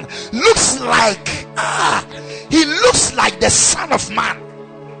 4th one looks like he looks like the Son of Man.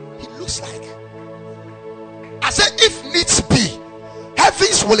 He looks like. I said, if needs be,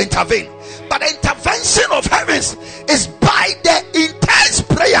 heavens will intervene. But the intervention of heavens is by the intense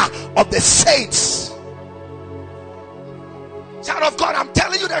prayer of the saints. Child of God, I'm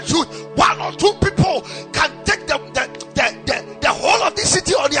telling you the truth. 1 or 2 people can take the whole of this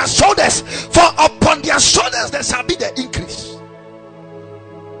city on their shoulders, for upon their shoulders there shall be the increase.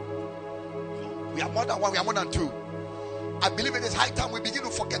 We are more than 1, we are more than 2. I believe it is high time we begin to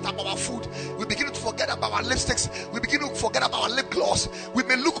forget about our food. We begin to forget about our lipsticks. We begin to forget about our lip gloss. We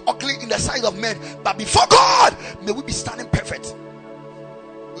may look ugly in the sight of men, but before God, may we be standing perfect.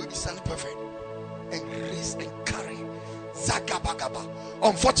 May we be standing perfect and grace and carry. Zagabagaba.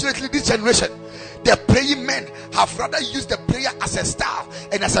 Unfortunately, this generation, the praying men have rather used the prayer as a style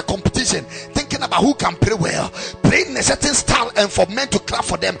and as a competition, thinking about who can pray well, praying in a certain style, and for men to clap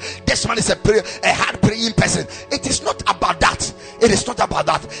for them. This man is a hard praying person. It is not about that. It is not about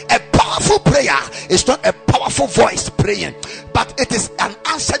that. A powerful prayer is not a powerful voice praying, but it is an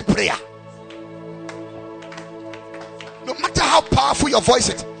answered prayer. No matter how powerful your voice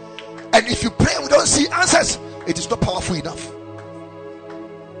is, and if you pray and we don't see answers, it is not powerful enough.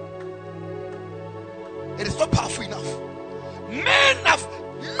 It is not powerful enough. Men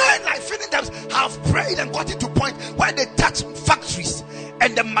like feeling themselves have prayed and got it to a point where they touch factories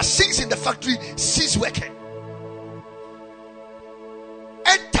and the machines in the factory cease working.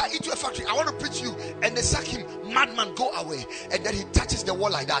 Enter into a factory go away, and then he touches the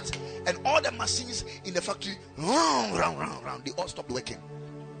wall like that, and all the machines in the factory round, they all stopped working.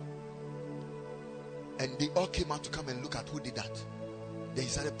 And they all came out to come and look at who did that. Then he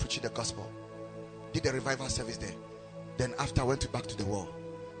started preaching the gospel, did the revival service there. Then after went back to the wall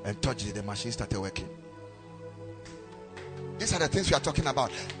and touched it, the machine started working. These are the things we are talking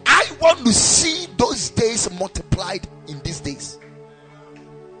about. I want to see those days multiplied in these days.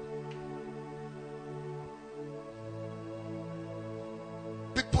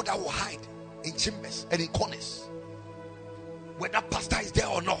 People that will hide in chambers and in corners, whether pastor is there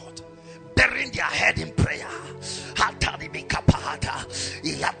or not, burying their head in prayer.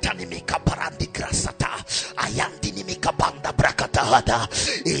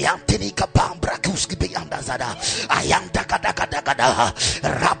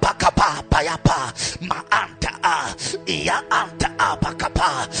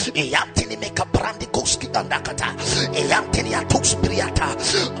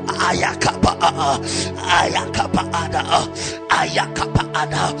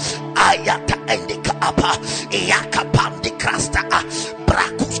 Ayata endika apa yakapandi krasta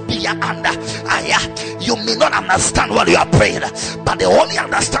brakus biya anda aya. You may not understand what you are praying, but the only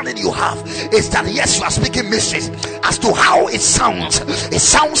understanding you have is that yes, you are speaking mysteries as to how it sounds. It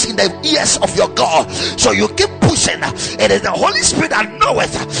sounds in the ears of your God, so you keep pushing. It is the Holy Spirit that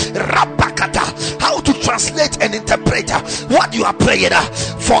knoweth rabakata how to translate and interpret what you are praying.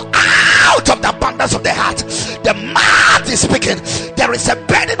 For out of the abundance of the heart the mouth is speaking. There is a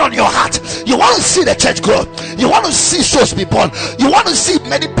burden on your heart. You want to see the church grow. You want to see souls be born. You want to see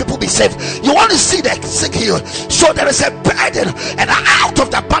many people be saved. You want to see the sick healed. So there is a burden, and out of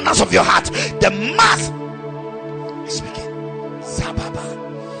the abundance of your heart the mouth is speaking. Sabada.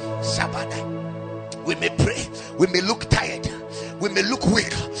 We may pray, we may look tired, we may look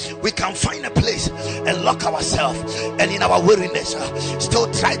weak. We can find a place and lock ourselves, and in our weariness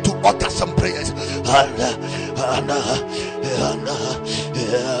still try to utter some prayers.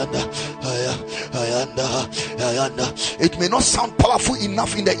 It may not sound powerful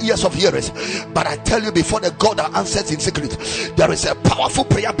enough in the ears of hearers, but I tell you, before the God that answers in secret, there is a powerful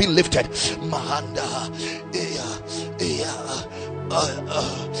prayer being lifted.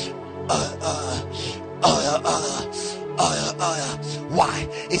 Why?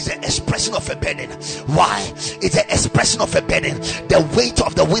 It's the expression of a burden. Why? It's the expression of a burden. The weight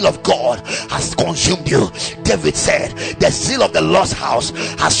of the will of God has consumed you. David said, the zeal of the Lord's house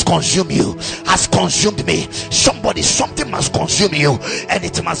has consumed you, has consumed me. Something must consume you, and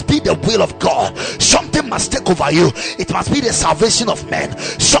it must be the will of God. Something must take over you. It must be the salvation of men.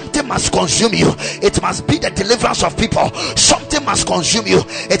 Something must consume you. It must be the deliverance of people. Something must consume you.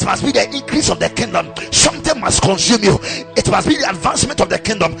 It must be the increase of the kingdom. Something must consume you. It must be the advancement of the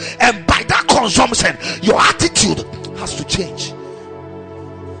kingdom, and by that consumption your attitude has to change.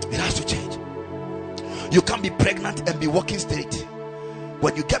 It has to change. You can't be pregnant and be walking straight.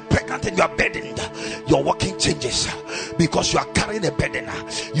 When you get pregnant and you are burdened, your walking changes, because you are carrying a burden,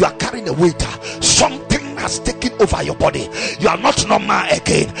 you are carrying a weight. Something has taken over your body. You are not normal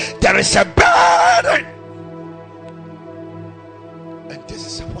again. There is a burden, and this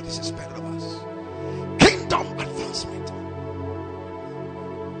is what is expected of us. Kingdom advancement.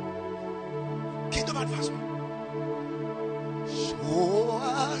 Kingdom advancement. Show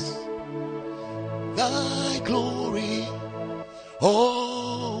us thy glory,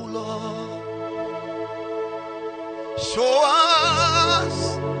 oh Lord. Show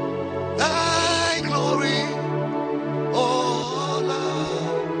us thy glory, oh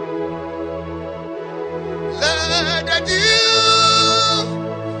Lord. Let the dew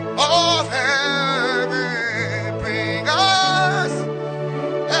of heaven bring us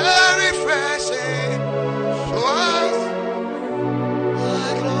a refreshing. Show us thy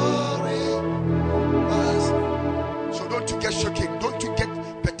glory. So don't you get shaken, don't you get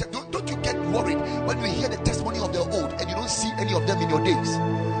better, don't you get worried when you hear the testimony of the old and you don't see any of them in your days.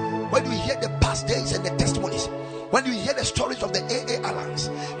 When you hear the past days and the testimonies, when you hear the stories of the A.A. Allens,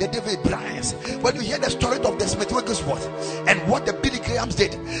 the David Bryans, when you hear the story of the Smith Wigglesworth and what the Billy Grahams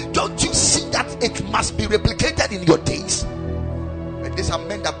did, don't you see that it must be replicated in your days? And these are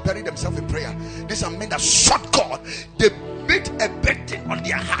men that bury themselves in prayer. These are men that sought God. They made a burden on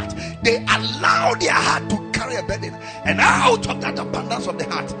their heart. They allowed their heart to carry a burden, and out of that abundance of the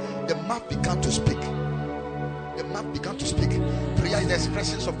heart, the mouth began to speak. The mouth began to speak. Prayer is the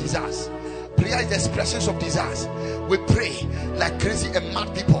expressions of desires. Prayer is the expressions of desires. We pray like crazy and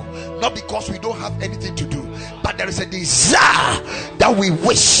mad people, not because we don't have anything to do, but there is a desire that we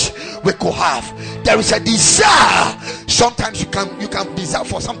wish we could have. There is a desire. Sometimes you can desire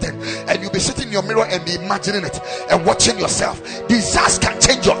for something, and you'll be sitting in your mirror and be imagining it and watching yourself. Desires can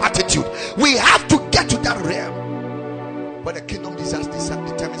change your attitude. We have to get to that realm where the kingdom desires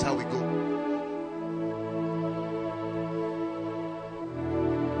determines how we go.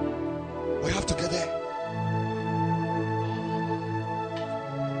 We have to get there.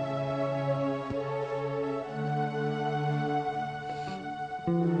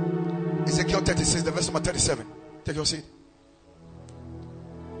 Ezekiel 36, the verse number 37. Take your seat.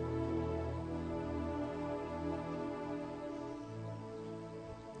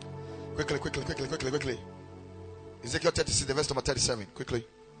 Quickly. Ezekiel 36, the verse number 37. Quickly.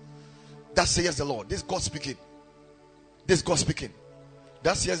 That says the Lord. This is God speaking.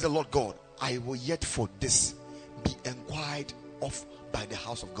 That says the Lord God. I will yet for this be inquired of by the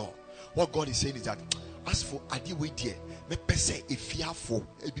house of God. What God is saying is that as for Adiwe dear, me pese efiafo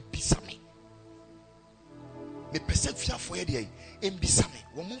ebi bisame. Me pese efiafo ye dear em bisame.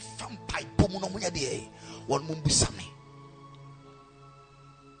 Wo mo fam pai pomo no mo ye dear. Wo mo bisame.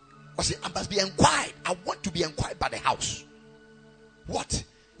 I say, I must be inquired. I want to be inquired by the house. What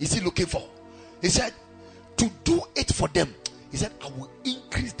is he looking for? He said, to do it for them. He said, I will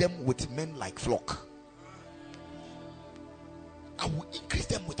increase them with men like flock. I will increase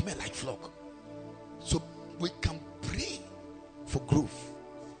them with men like flock. So we can pray for growth.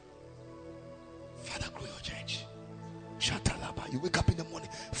 Father, grow your church. Shatalaba. You wake up in the morning.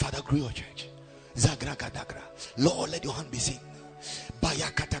 Father, grow your church. Zagragadagra. Lord, let your hand be seen.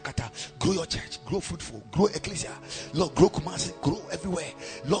 Baya kata kata. Grow your church. Grow fruitful. Grow Ekklesia. Lord, grow Kumasi. Grow everywhere.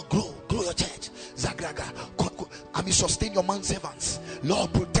 Lord, grow your church. Zagraga. I mean, sustain your man servants.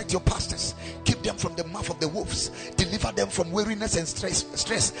 Lord, protect your pastors. Keep them from the mouth of the wolves. Deliver them from weariness and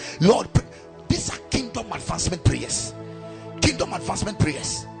stress. Lord, these are kingdom advancement prayers. Kingdom advancement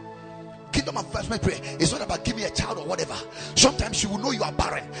prayers. Kingdom advancement prayer is not about giving a child or whatever. Sometimes you will know you are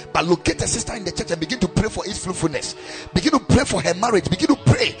barren, but locate a sister in the church and begin to pray for its fruitfulness. Begin to pray for her marriage. Begin to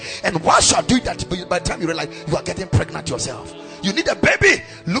pray, and whilst you are doing that, by the time you realize you are getting pregnant yourself, you need a baby.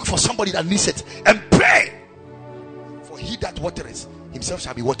 Look for somebody that needs it and pray. For he that watereth himself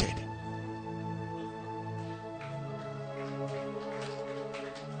shall be watered.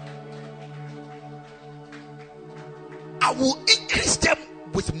 I will increase them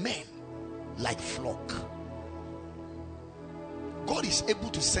with men like flock. God is able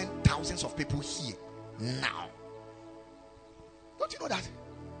to send thousands of people here now. Don't you know that?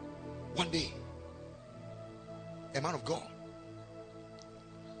 One day, a man of God,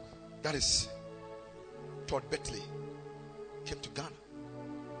 that is Todd Bentley, came to Ghana,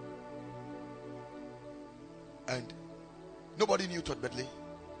 and nobody knew Todd Bentley.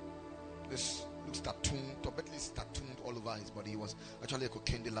 This looks tattooed. Todd Bentley is tattooed all over his body. He was actually a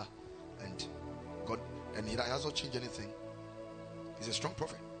cocaine dealer. And God, and he hasn't changed anything. He's a strong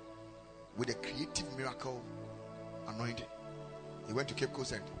prophet with a creative miracle anointing. He went to Cape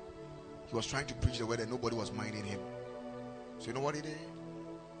Coast and he was trying to preach the word and nobody was minding him. So you know what he did?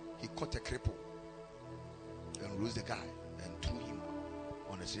 He caught a cripple and rose the guy and threw him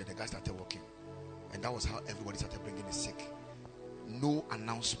on the street. The guy started walking, and that was how everybody started bringing the sick. No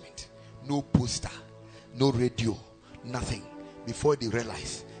announcement, no poster, no radio, nothing. Before they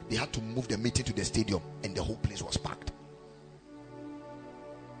realized, they had to move the meeting to the stadium, and the whole place was packed.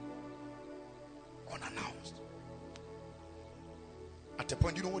 Unannounced. At the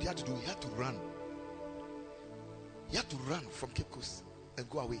point, you know what he had to do? He had to run. He had to run from Cape Coast and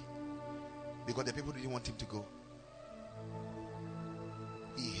go away because the people didn't want him to go.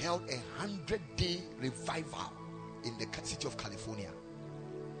 He held a 100-day revival in the city of California.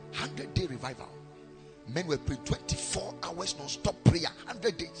 100-day revival. Men were praying 24 hours non-stop prayer,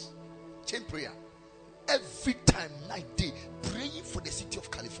 100 days, chain prayer, every time, night, day, praying for the city of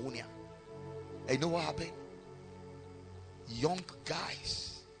California. And you know what happened? Young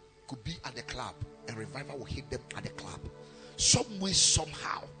guys could be at the club and revival will hit them at the club. Some way,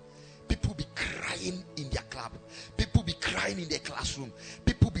 somehow, people be crying in their club, people be crying in their classroom,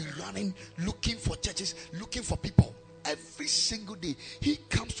 people be running, looking for churches, looking for people. Every single day he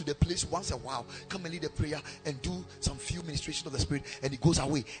comes to the place once a while, come and lead a prayer and do some few ministration of the spirit, and he goes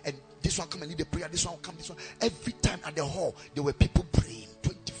away, and this one come and lead the prayer, this one come, this one. Every time at the hall there were people praying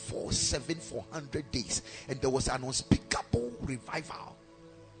 24/7 for 100 days, and there was an unspeakable revival.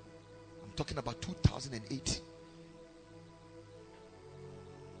 I'm talking about 2008.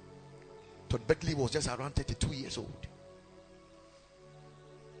 Todd Bentley was just around 32 years old,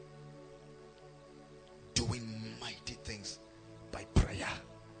 doing mighty things by prayer.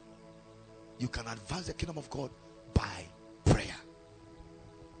 You can advance the kingdom of God by prayer.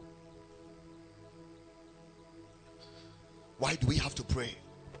 Why do we have to pray?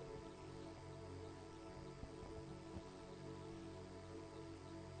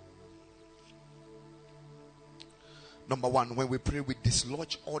 Number one, when we pray, we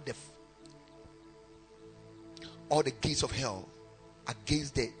dislodge all the gates of hell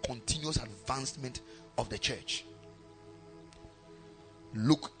against the continuous advancement of the church.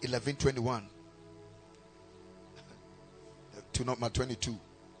 Luke 11:21 to number 22.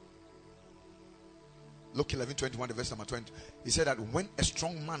 Luke 11:21, the verse number 20. He said that when a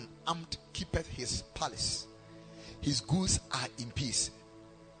strong man armed keepeth his palace, his goods are in peace.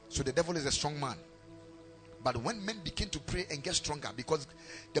 So the devil is a strong man. But when men begin to pray and get stronger, because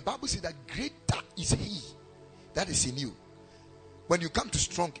the Bible says that greater is he that is in you. When you come to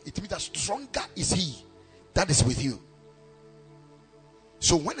strong, it means that stronger is he that is with you.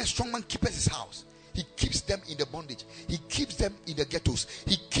 So when a strong man keeps his house, he keeps them in the bondage. He keeps them in the ghettos.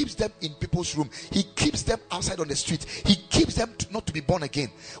 He keeps them in people's room. He keeps them outside on the street. He keeps them not to be born again.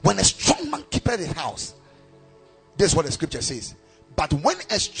 When a strong man keepeth his house, this is what the scripture says. But when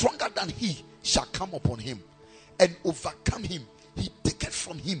a stronger than he shall come upon him and overcome him, he taketh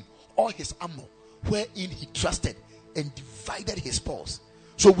from him all his armor, wherein he trusted, and divided his spoils.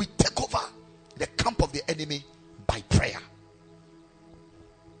 So we take over the camp of the enemy by prayer.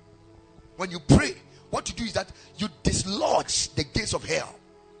 When you pray, what you do is that you dislodge the gates of hell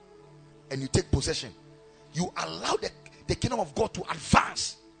and you take possession. You allow the kingdom of God to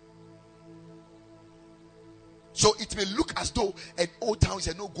advance. So it may look as though an old town is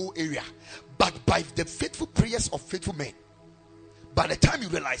a no-go area, but by the faithful prayers of faithful men, by the time you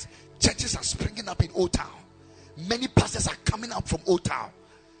realize churches are springing up in Old Town, many pastors are coming up from Old Town,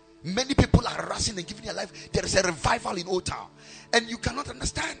 many people are rushing and giving their life, there is a revival in Old Town, and you cannot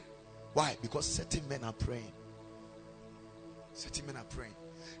understand why. Because certain men are praying. Certain men are praying.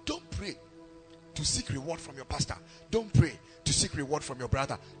 Don't pray to seek reward from your pastor. Don't pray to seek reward from your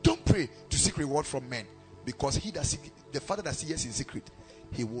brother. Don't pray to seek reward from men, because the Father that sees in secret,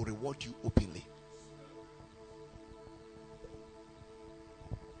 he will reward you openly.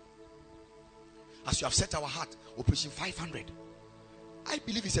 As you have set our heart, Operation 500, I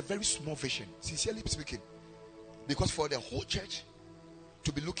believe it's a very small vision, sincerely speaking, because for the whole church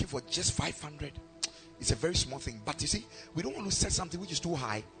to be looking for just 500, it's a very small thing. But you see, we don't want to set something which is too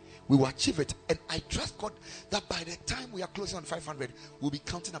high. We will achieve it, and I trust God that by the time we are closing on 500, we'll be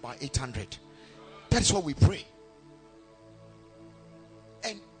counting about 800. That is what we pray.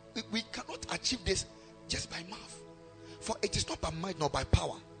 And we cannot achieve this just by mouth, for it is not by might nor by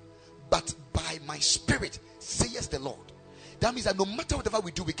power, but by my spirit, says the Lord. That means that no matter whatever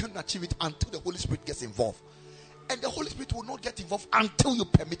we do, we cannot achieve it until the Holy Spirit gets involved. And the Holy Spirit will not get involved until you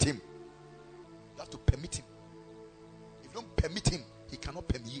permit him. You have to permit him. If you don't permit him, he cannot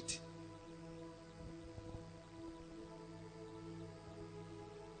permeate.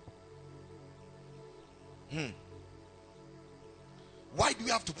 Why do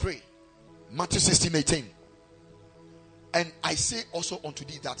we have to pray? Matthew 16:18. And I say also unto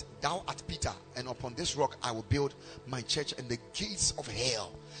thee that thou art Peter, and upon this rock I will build my church, and the gates of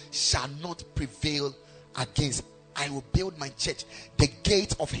hell shall not prevail against. I will build my church. The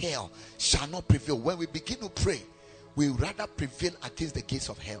gates of hell shall not prevail. When we begin to pray, we rather prevail against the gates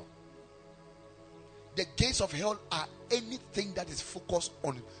of hell. The gates of hell are anything that is focused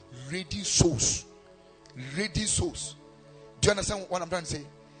on raiding souls. Raiding souls. Do you understand what I'm trying to say?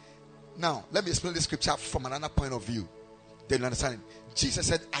 Now, let me explain the scripture from another point of view. Then you understand it. Jesus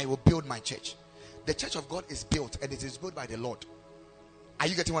said, I will build my church. The church of God is built, and it is built by the Lord. Are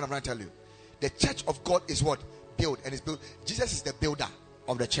you getting what I'm trying to tell you? The church of God is what? Built, and it's built. Jesus is the builder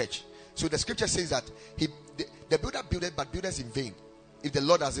of the church. So the scripture says that the builder builded, but builders in vain if the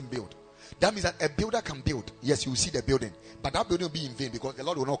Lord doesn't build. That means that a builder can build. Yes, you will see the building, but that building will be in vain because the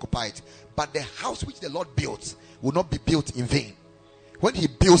Lord will not occupy it. But the house which the Lord builds will not be built in vain. When he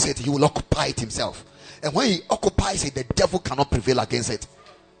builds it, he will occupy it himself. And when he occupies it, the devil cannot prevail against it.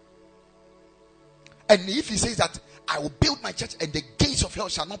 And if he says that I will build my church and the gates of hell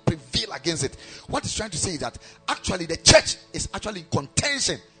shall not prevail against it, what he's trying to say is that actually the church is actually in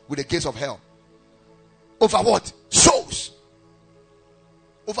contention with the gates of hell. Over what? Souls.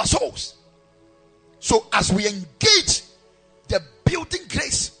 Over souls. So as we engage the building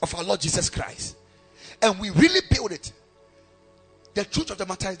grace of our Lord Jesus Christ, and we really build it, the truth of the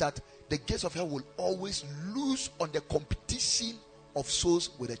matter is that the gates of hell will always lose on the competition of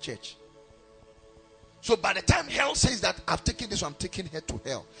souls with the church. So by the time hell says that I've taken this one, I'm taking her to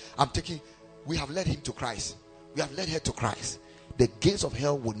hell, we have led him to Christ, we have led her to Christ, the gates of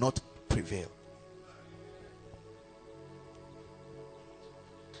hell will not prevail.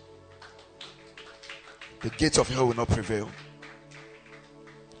 The gates of hell will not prevail.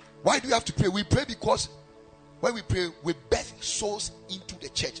 Why do we have to pray? We pray because when we pray, we birth souls into the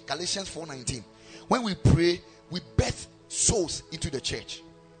church. Galatians 4:19. When we pray, we birth souls into the church.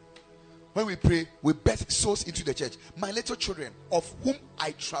 When we pray, we birth souls into the church. My little children, of whom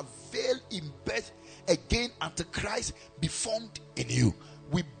I travail in birth again until Christ be formed in you.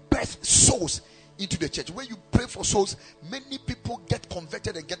 We birth souls into the church. When you pray for souls, many people get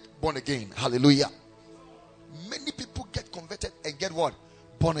converted and get born again. Hallelujah. Many people get converted and get what?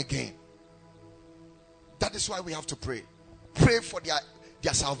 Born again. That is why we have to pray. Pray for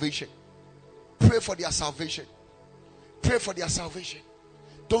their salvation. Pray for their salvation. Pray for their salvation.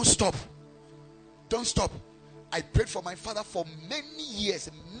 Don't stop. Don't stop. I prayed for my father for many years.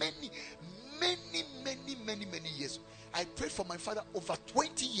 Many years. I prayed for my father over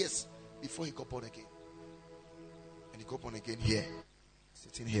 20 years before he got born again. And he got born again here.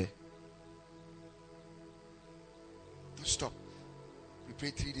 Sitting here. Don't stop. We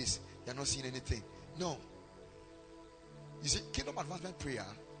prayed 3 days. You're not seeing anything. No. You see, kingdom advancement prayer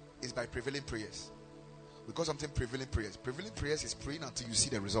is by prevailing prayers. We call something prevailing prayers. Prevailing prayers is praying until you see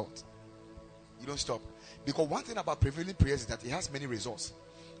the result. You don't stop. Because one thing about prevailing prayers is that it has many results.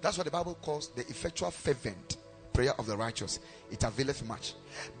 That's what the Bible calls the effectual fervent prayer of the righteous. It availeth much.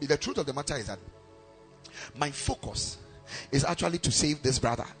 The truth of the matter is that my focus is actually to save this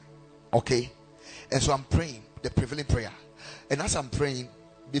brother. Okay? And so I'm praying the prevailing prayer. And as I'm praying,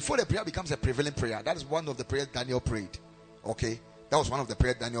 before the prayer becomes a prevailing prayer, that is one of the prayers Daniel prayed. Okay? That was one of the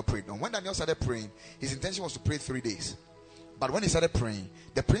prayers Daniel prayed. And when Daniel started praying, his intention was to pray 3 days. But when he started praying,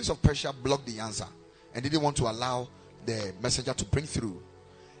 the prince of Persia blocked the answer and didn't want to allow the messenger to bring through.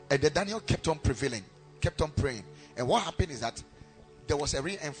 And then Daniel kept on prevailing, kept on praying. And what happened is that there was a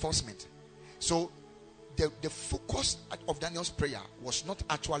reinforcement. So the focus of Daniel's prayer was not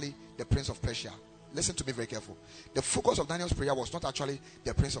actually the prince of Persia. Listen to me very careful. The focus of Daniel's prayer was not actually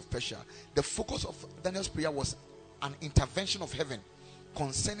the prince of Persia. The focus of Daniel's prayer was an intervention of heaven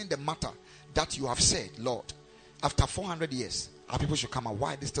concerning the matter that you have said, Lord. After 400 years, our people should come out.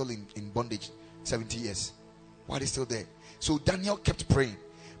 Why are they still in bondage? 70 years. Why are they still there? So Daniel kept praying.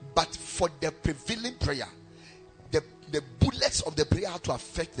 But for the prevailing prayer, the bullets of the prayer had to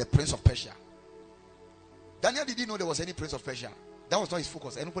affect the prince of Persia. Daniel didn't know there was any prince of Persia. That was not his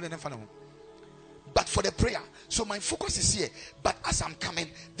focus. But for the prayer, so my focus is here. But as I'm coming,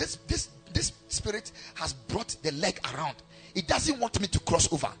 this spirit has brought the leg around. It doesn't want me to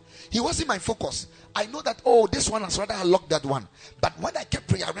cross over. He wasn't my focus. I know that, this one has rather locked that one. But when I kept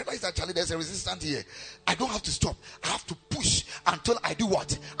praying, I realized that actually there's a resistance here. I don't have to stop. I have to push until I do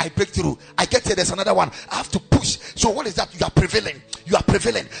what? I break through. I get here, there's another one. I have to push. So what is that? You are prevailing. You are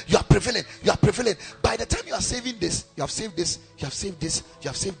prevailing. You are prevailing. You are prevailing. By the time you are saving this, you have saved this, you have saved this, you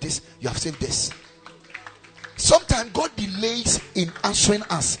have saved this, you have saved this. Sometimes God delays in answering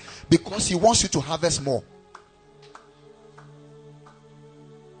us because He wants you to harvest more.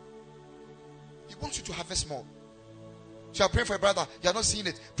 He wants you to harvest more. So I pray for a brother, you are not seeing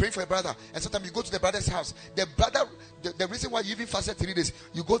it. Pray for a brother, and sometimes you go to the brother's house. The brother, the reason why you even fasted 3 days,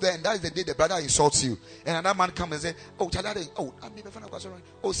 you go there and that is the day the brother insults you. And another man comes and says, sir,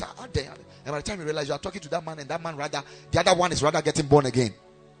 and by the time you realize you are talking to that man, and that man the other one is rather getting born again,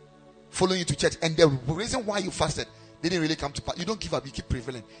 following you to church. And the reason why you fasted didn't really come to pass. You don't give up, you keep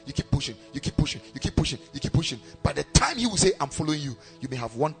prevailing, you keep pushing, you keep pushing, you keep pushing, you keep pushing. By the time he will say, I'm following you, you may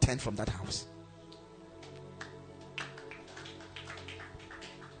have 1/10 from that house.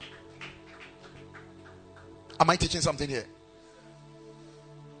 Am I teaching something here?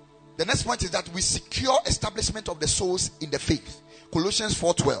 The next point is that we secure establishment of the souls in the faith. Colossians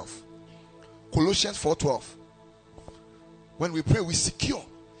 4:12. Colossians 4:12. When we pray, we secure.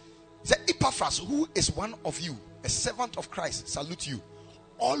 The Epaphras, who is one of you, a servant of Christ, salute you,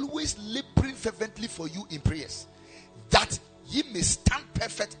 always laboring fervently for you in prayers, that ye may stand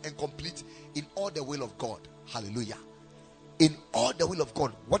perfect and complete in all the will of God. Hallelujah. In all the will of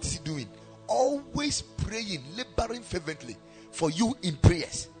God. What is he doing? Always praying, laboring fervently for you in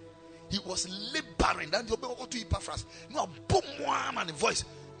prayers. He was laboring. Then you go to Epaphras. No, boom, one and a voice.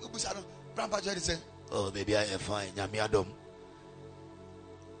 Grandpa said, "Oh, baby, I am fine. Yamiadom."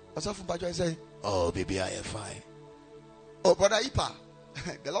 I say, "Oh, baby, I am fine." Oh, brother Ipa,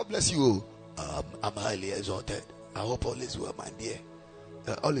 the Lord bless you. I'm highly exalted. I hope all is well, my dear.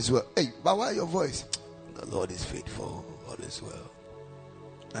 All is well. Hey, but why your voice? The Lord is faithful. All is well.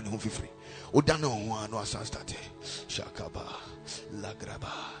 And won't feel free. Odano no asastate. Shakaba.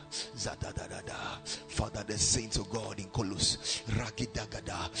 Lagraba. Zadadadada. Father, the saints of God in Colossus,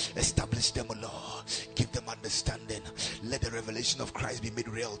 Ragidagada, establish them, O Lord. Give them understanding. Let the the revelation of Christ be made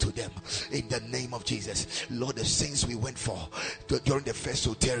real to them in the name of Jesus. Lord, the saints we went for during the first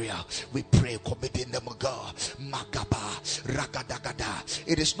soteria, we pray, committing them, God.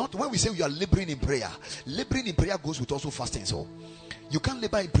 It is not when we say we are laboring in prayer goes with also fasting. So you can't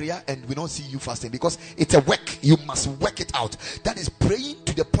labor in prayer and we don't see you fasting, because it's a work. You must work it out. That is praying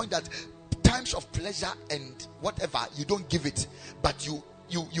to the point that times of pleasure and whatever, you don't give it, but you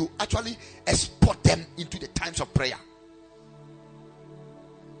actually export them into the times of prayer.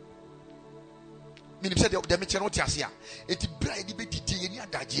 Because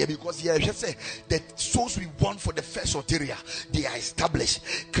the souls we want for the first soteria, they are established.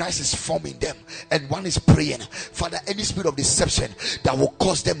 Christ is forming them, and one is praying. Father, any spirit of deception that will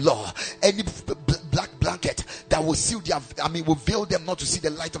cause them, Lord, any black blanket that will seal their, will veil them not to see the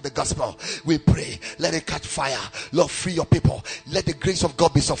light of the gospel, we pray, let it catch fire. Lord, free your people. Let the grace of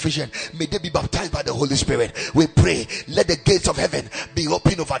God be sufficient. May they be baptized by the Holy Spirit. We pray, let the gates of heaven be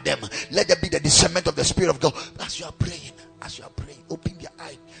open over them. Let there be the discernment of the Spirit of God. As you are praying, open their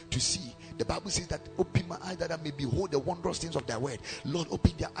eye to see. The Bible says that open my eye that I may behold the wondrous things of thy word. Lord,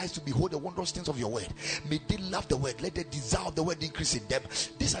 open their eyes to behold the wondrous things of your word. May they love the word. Let the desire of the word increase in them.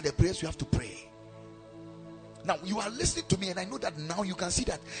 These are the prayers you have to pray. Now you are listening to me, and I know that now you can see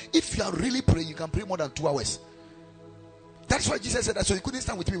that if you are really praying, you can pray more than 2 hours. That's why Jesus said that, so you couldn't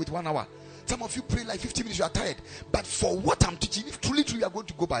stand with me with 1 hour. Some of you pray like 15 minutes, you are tired. But for what I'm teaching, if truly you are going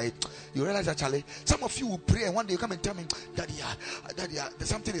to go by it, you realize that, Charlie, some of you will pray and one day you come and tell me, Daddy,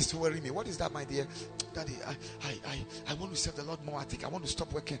 something is worrying me. What is that, my dear? Daddy, I want to serve the Lord more. I think I want to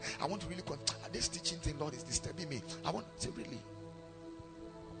stop working. I want to really this teaching thing, Lord, is disturbing me. I want to say, really?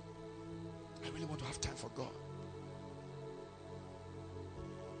 I really want to have time for God.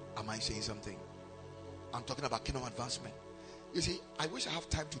 Am I saying something? I'm talking about kingdom advancement. You see, I wish I have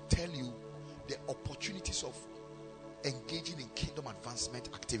time to tell you the opportunities of engaging in kingdom advancement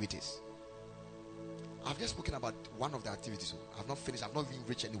activities. I've just spoken about one of the activities. I've not finished. I've not even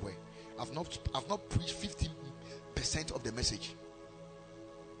reached anywhere. I've not preached 50% of the message.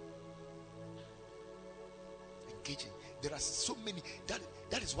 Engaging. There are so many.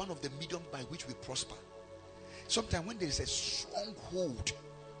 That is one of the mediums by which we prosper. Sometimes when there is a stronghold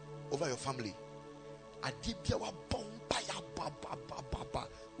over your family,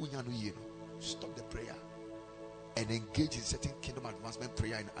 stop the prayer and engage in certain kingdom advancement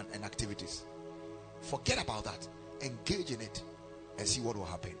prayer and activities. Forget about that. Engage in it and see what will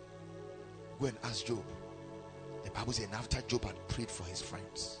happen. Go and ask Job. The Bible says, and after Job had prayed for his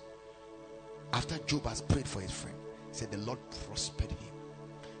friends, after Job has prayed for his friend, he said the Lord prospered him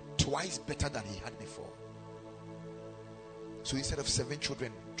twice better than he had before. So instead of 7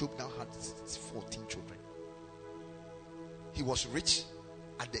 children, Job now had 14 children. He was rich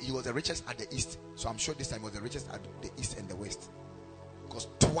he was the richest at the east. So I'm sure this time he was the richest at the east and the west, because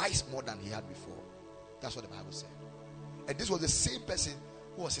twice more than he had before. That's what the Bible said. And this was the same person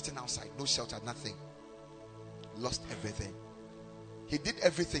who was sitting outside, no shelter, nothing, lost everything. He did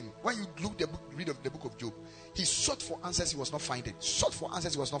everything. When you read of the book of Job, he sought for answers, he was not finding. Sought for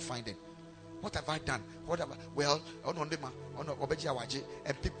answers, he was not finding. What have I done? Well,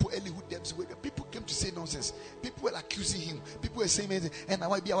 and people people came to say nonsense. People were accusing him. People were saying, and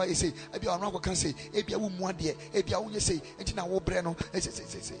now I say, can say,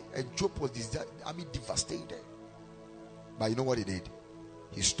 and Job was devastated. But you know what he did?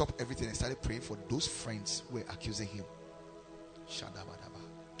 He stopped everything and started praying for those friends who were accusing him.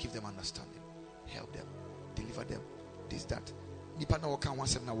 Give them understanding, help them, deliver them. This, that.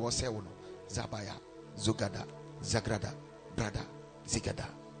 Zabaya, Zogada, Zagrada, Brada, Zigada.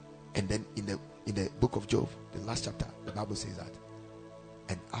 And then in the book of Job, the last chapter, the Bible says that,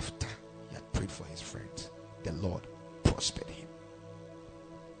 and after he had prayed for his friends, the Lord prospered him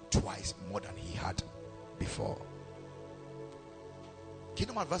twice more than he had before.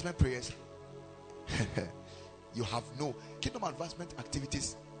 Kingdom advancement prayers, you have no kingdom advancement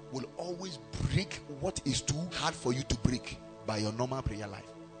activities will always break what is too hard for you to break by your normal prayer life.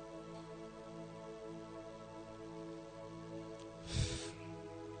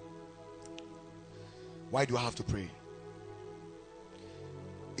 Why do I have to pray?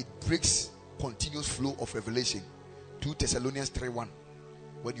 It breaks continuous flow of revelation. 2 Thessalonians 3:1.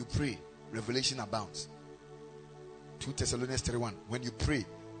 When you pray, revelation abounds. 2 Thessalonians 3:1. When you pray,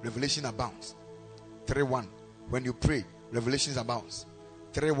 revelation abounds. 3:1. When you pray, revelation abounds.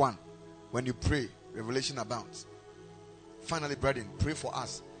 3:1. When you pray, revelation abounds. Finally, brethren, pray for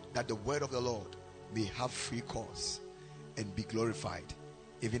us that the word of the Lord may have free course and be glorified,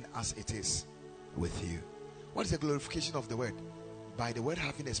 even as it is with you. What is the glorification of the word? By the word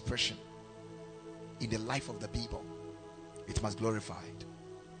having expression in the life of the people. it must glorify it.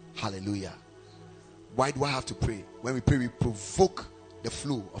 Hallelujah. Why do I have to pray? When we pray, we provoke the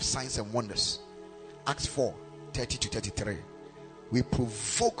flow of signs and wonders. Acts 4:30 to 33. We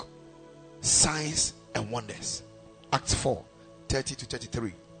provoke signs and wonders. Acts 4:30 to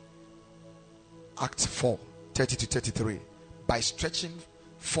 33. Acts 4:30 to 33. By stretching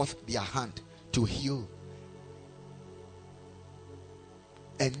forth their hand to heal,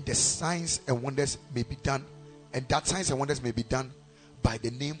 and the signs and wonders may be done, and that signs and wonders may be done by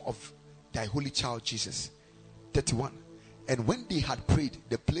the name of thy holy child Jesus. 31. And when they had prayed,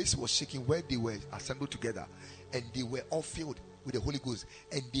 the place was shaking where they were assembled together, and they were all filled with the Holy Ghost,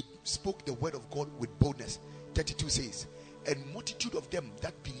 and they spoke the word of God with boldness. 32 says, and multitude of them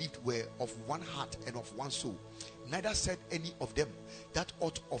that believed were of one heart and of one soul. Neither said any of them that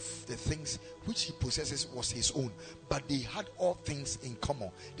aught of the things which he possesses was his own, but they had all things in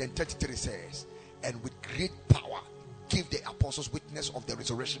common. Then 33 says, and with great power gave the apostles witness of the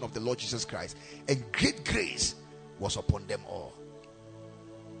resurrection of the Lord Jesus Christ, and great grace was upon them all.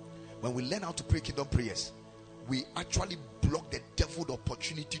 When we learn how to pray kingdom prayers, we actually block the devil the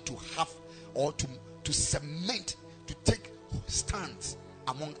opportunity to have or to cement, to take stands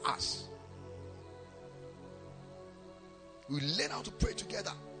among us. We learn how to pray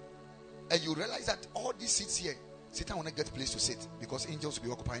together, and you realize that all these seats here, Satan will not get a place to sit because angels will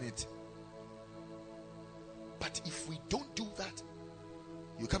be occupying it. But if we don't do that,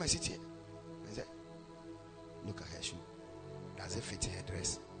 you come and sit here and say, look at her shoe, does it fit her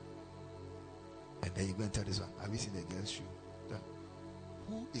dress? And then you go and tell this one, have you seen the girl's shoe?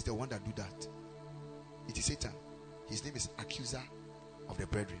 Who is the one that do that? It is Satan. His name is accuser of the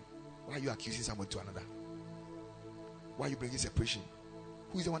brethren. Why are you accusing someone to another? Why are you bringing separation?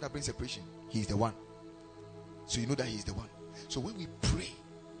 Who is the one that brings separation? He is the one. So you know that he is the one. So when we pray,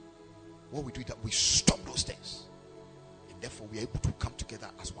 what we do is that we stop those things, and therefore we are able to come together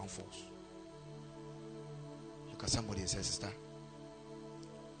as one force. Look at somebody and say, sister,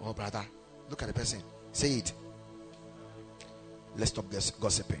 oh brother, look at the person, say it. Let's stop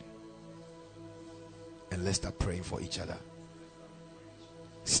gossiping, and let's start praying for each other.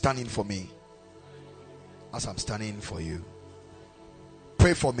 Stand in for me as I'm standing for you.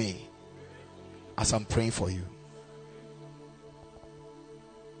 Pray for me as I'm praying for you.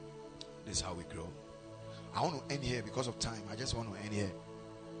 This is how we grow. I want to end here because of time. I just want to end here.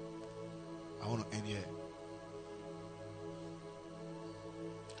 I want to end here.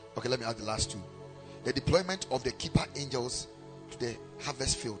 Okay, let me add the last two. The deployment of the keeper angels to the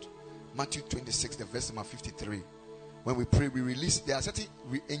harvest field. Matthew 26, the verse number 53. When we pray, we release. There are certain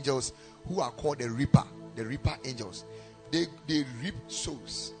angels who are called the reaper angels. They reap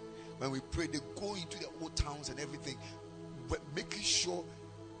souls. When we pray, they go into the old towns and everything, making sure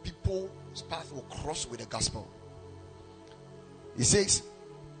people's path will cross with the gospel. He says,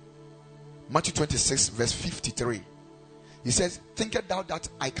 Matthew 26, verse 53. He says, thinkest thou that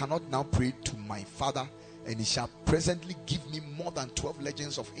I cannot now pray to my Father, and he shall presently give me more than 12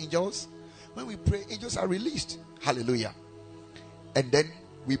 legions of angels? When we pray, angels are released. Hallelujah. And then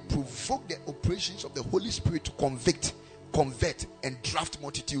we provoke the operations of the Holy Spirit to convert, and draft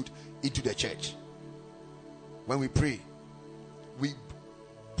multitude into the church. When we pray, we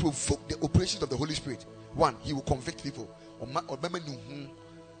provoke the operations of the Holy Spirit. One, he will convict people.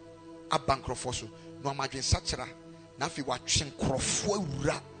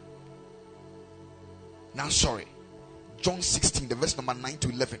 Now, sorry. John 16, the verse number 9 to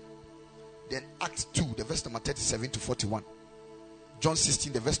 11. Then Acts 2, the verse number 37 to 41. John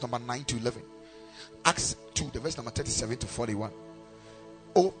 16, the verse number 9 to 11. Acts 2, the verse number 37 to 41.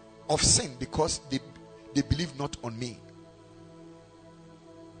 Oh, of sin, because they believe not on me.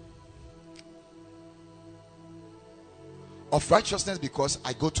 Of righteousness, because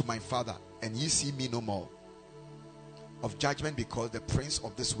I go to my Father, and ye see me no more. Of judgment, because the prince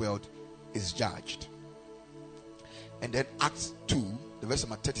of this world is judged. And then Acts 2, the verse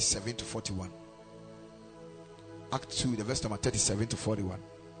number 37 to 41. Acts 2, the verse number 37 to 41.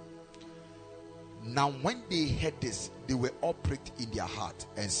 Now when they heard this, they were all pricked in their heart,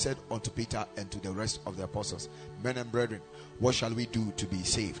 and said unto Peter and to the rest of the apostles, men and brethren, what shall we do to be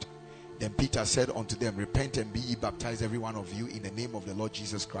saved? Then Peter said unto them, repent and be ye baptized every one of you in the name of the Lord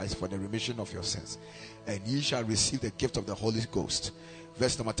Jesus Christ for the remission of your sins, and ye shall receive the gift of the Holy Ghost.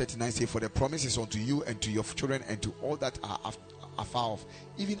 Verse number 39 says, for the promise is unto you and to your children and to all that are afar off,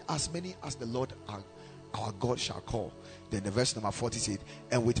 even as many as the Lord our God shall call. Then the verse number 40 said,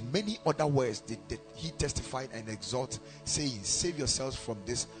 and with many other words did he testified and exhort, saying, save yourselves from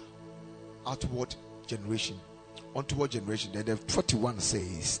this untoward generation. Then the 41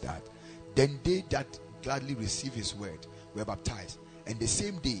 says that, then they that gladly receive his word were baptized. And the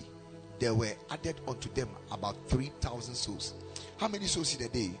same day, there were added unto them about 3,000 souls. How many souls in a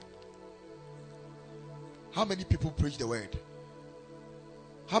day? How many people preach the word?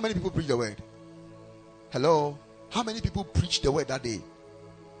 How many people preach the word? Hello? How many people preached the word that day?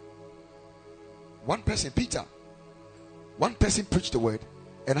 One person, Peter. One person preached the word.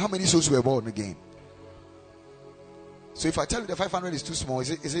 And how many souls were born again? So if I tell you the 500 is too small, is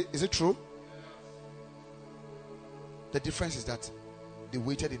it true? The difference is that they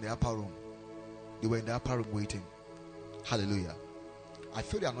waited in the upper room. They were in the upper room waiting. Hallelujah. I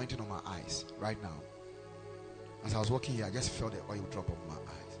feel the anointing on my eyes right now. As I was walking here, I just felt the oil drop on my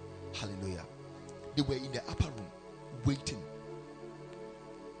eyes. Hallelujah. They were in the upper room waiting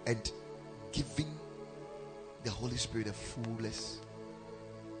and giving the Holy Spirit a fullest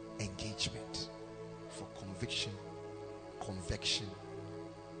engagement for conviction, convection,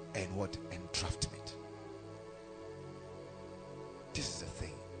 and what? Endraftment. This is the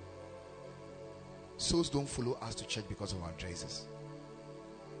thing. Souls don't follow us to church because of our dresses,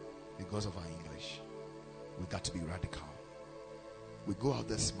 because of our English. We got to be radical. We go out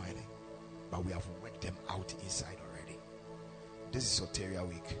there smiling, but we have worked them out inside already. This is Soteria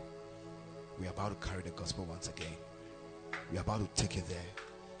week. We are about to carry the gospel once again. We are about to take it there.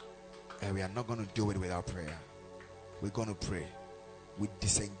 And we are not going to do it without prayer. We're going to pray. We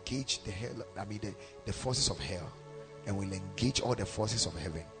disengage the forces of hell, and we'll engage all the forces of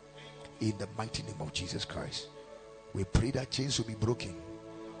heaven in the mighty name of Jesus Christ. We pray that chains will be broken.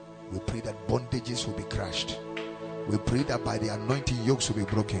 We pray that bondages will be crushed. We pray that by the anointing yokes will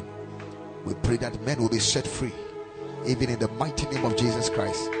be broken. We pray that men will be set free, even in the mighty name of Jesus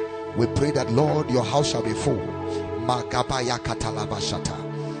Christ. We pray that, Lord, your house shall be full. Magabaya katalabashata,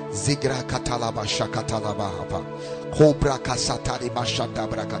 zigra katalabashakatalabahapa, cobra kasatari bashanda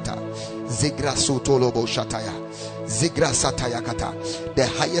brakata, zigra sotolobo shataya, zigra sataya kata. The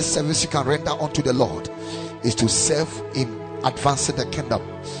highest service you can render unto the Lord is to serve in advancing the kingdom.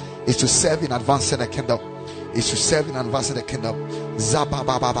 Is to serve in advancing the kingdom. Is to serve in advancing the kingdom.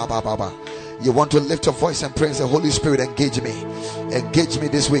 Zababababababa. You want to lift your voice and pray and say, Holy Spirit, engage me. Engage me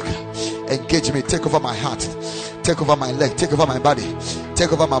this week. Engage me. Take over my heart. Take over my leg. Take over my body.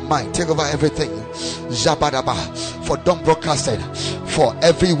 Take over my mind. Take over everything. Zabadaba. For Dawn Broadcasting. For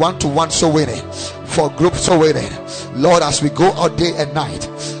every 1-to-1 soul winning. For group soul winning. Lord, as we go out day and night,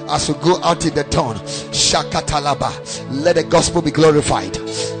 as we go out in the dawn, Shakatalaba, let the gospel be glorified.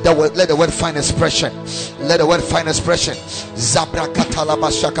 Let the word find expression. Let the word find expression. Zabra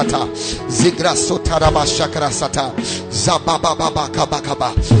katalaba shakata, zigra sotaraba shakara sata, zababa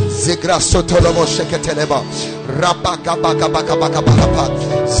kabakaba, zigra sotolobo sheketeleba, rabaka baka baka baka baka,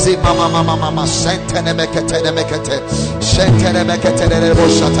 zimama mama mama sentene mekete, sentene mekete nebo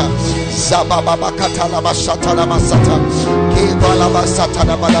shata, zababa katalaba shatala masata, kibalaba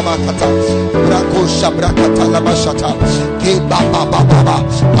satana balaba kata, brako shabrakata laba shata, kibaba baba.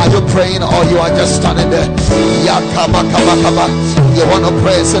 Are you praying or you are just standing there? You want to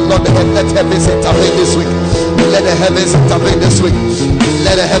pray and say, Lord, let heavens intervene this week. Let the heavens intervene this week.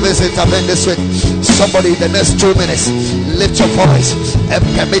 Let the heavens intervene this week. Somebody in the next 2 minutes, lift your voice and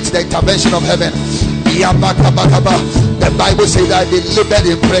permit the intervention of heaven. The Bible says that they labored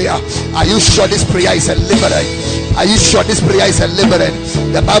in prayer. Are you sure this prayer is a liberating? Are you sure this prayer is a liberating?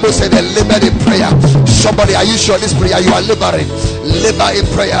 The Bible says they labored in prayer. Somebody, are you sure this prayer you are liberating? Labor in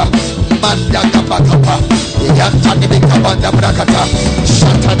prayer. Manda kapa kapa, yantani bikabanda brakata,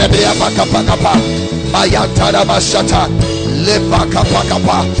 shatana beya kapa kapa, mayantara bashata, leba kapa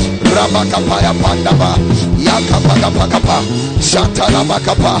kapa, rama kapa ya panda ba, yakapa kapa kapa, shatana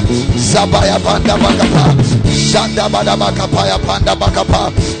bakapa, zabaya panda bakapa, shanda bada bakapa ya panda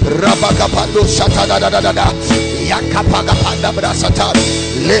bakapa, raba kapa do shatana da da da da, yakapa kapa brasata,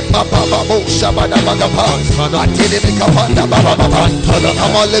 leba baba mo shabada bakapa, atini bikabanda baba baba.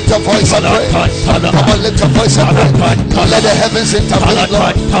 Come on, lift your voice and pray. Come on, lift your voice and pray. Let the heavens intervene,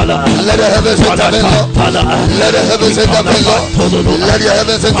 Lord. Let the heavens intervene, Lord. Let the heavens intervene, Lord. Let the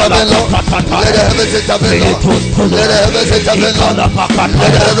heavens intervene, Lord. Let the heavens intervene, Lord. Let the heavens intervene, Lord.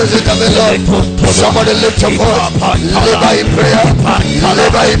 Let the heavens intervene, Lord. Somebody lift your voice. Labor in prayer.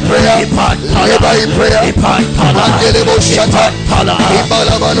 Labor in prayer. Labor in prayer. Mandelebo shata.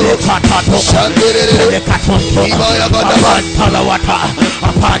 Ibalabalo. Shandelele. Ibalabadaba.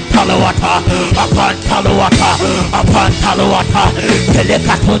 Upon Talawata,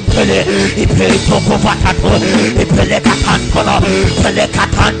 Pelekatuntele, Ipelekatantolo,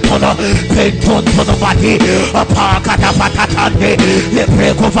 Pelekatantolo, Pentontonobati, Apakatapatatande,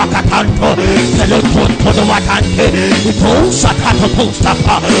 Leprekovakatanto, Pelotontonowatante,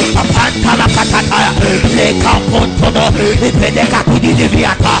 Posakatopostapa, apantala katata le kapontono ipeleka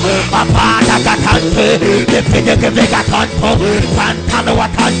kudiliviata apana katante ipeleke vegatanto pantalo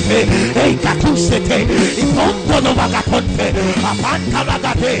watante ekatusete ipontono vagatonte apantala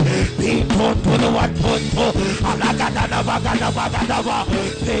gate pintontono watonto alagada vagada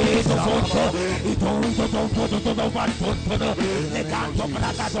peso fonto itonto tonto vantonto le canto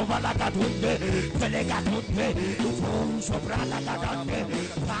plagato valagatunde pelegatunde ifonso bralagadante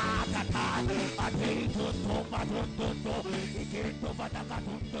patata atento tomatonto ikento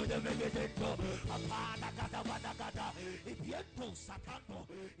vadagatunde de vegeto apana gada vadagada ipiento satando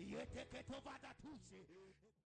yete keto vada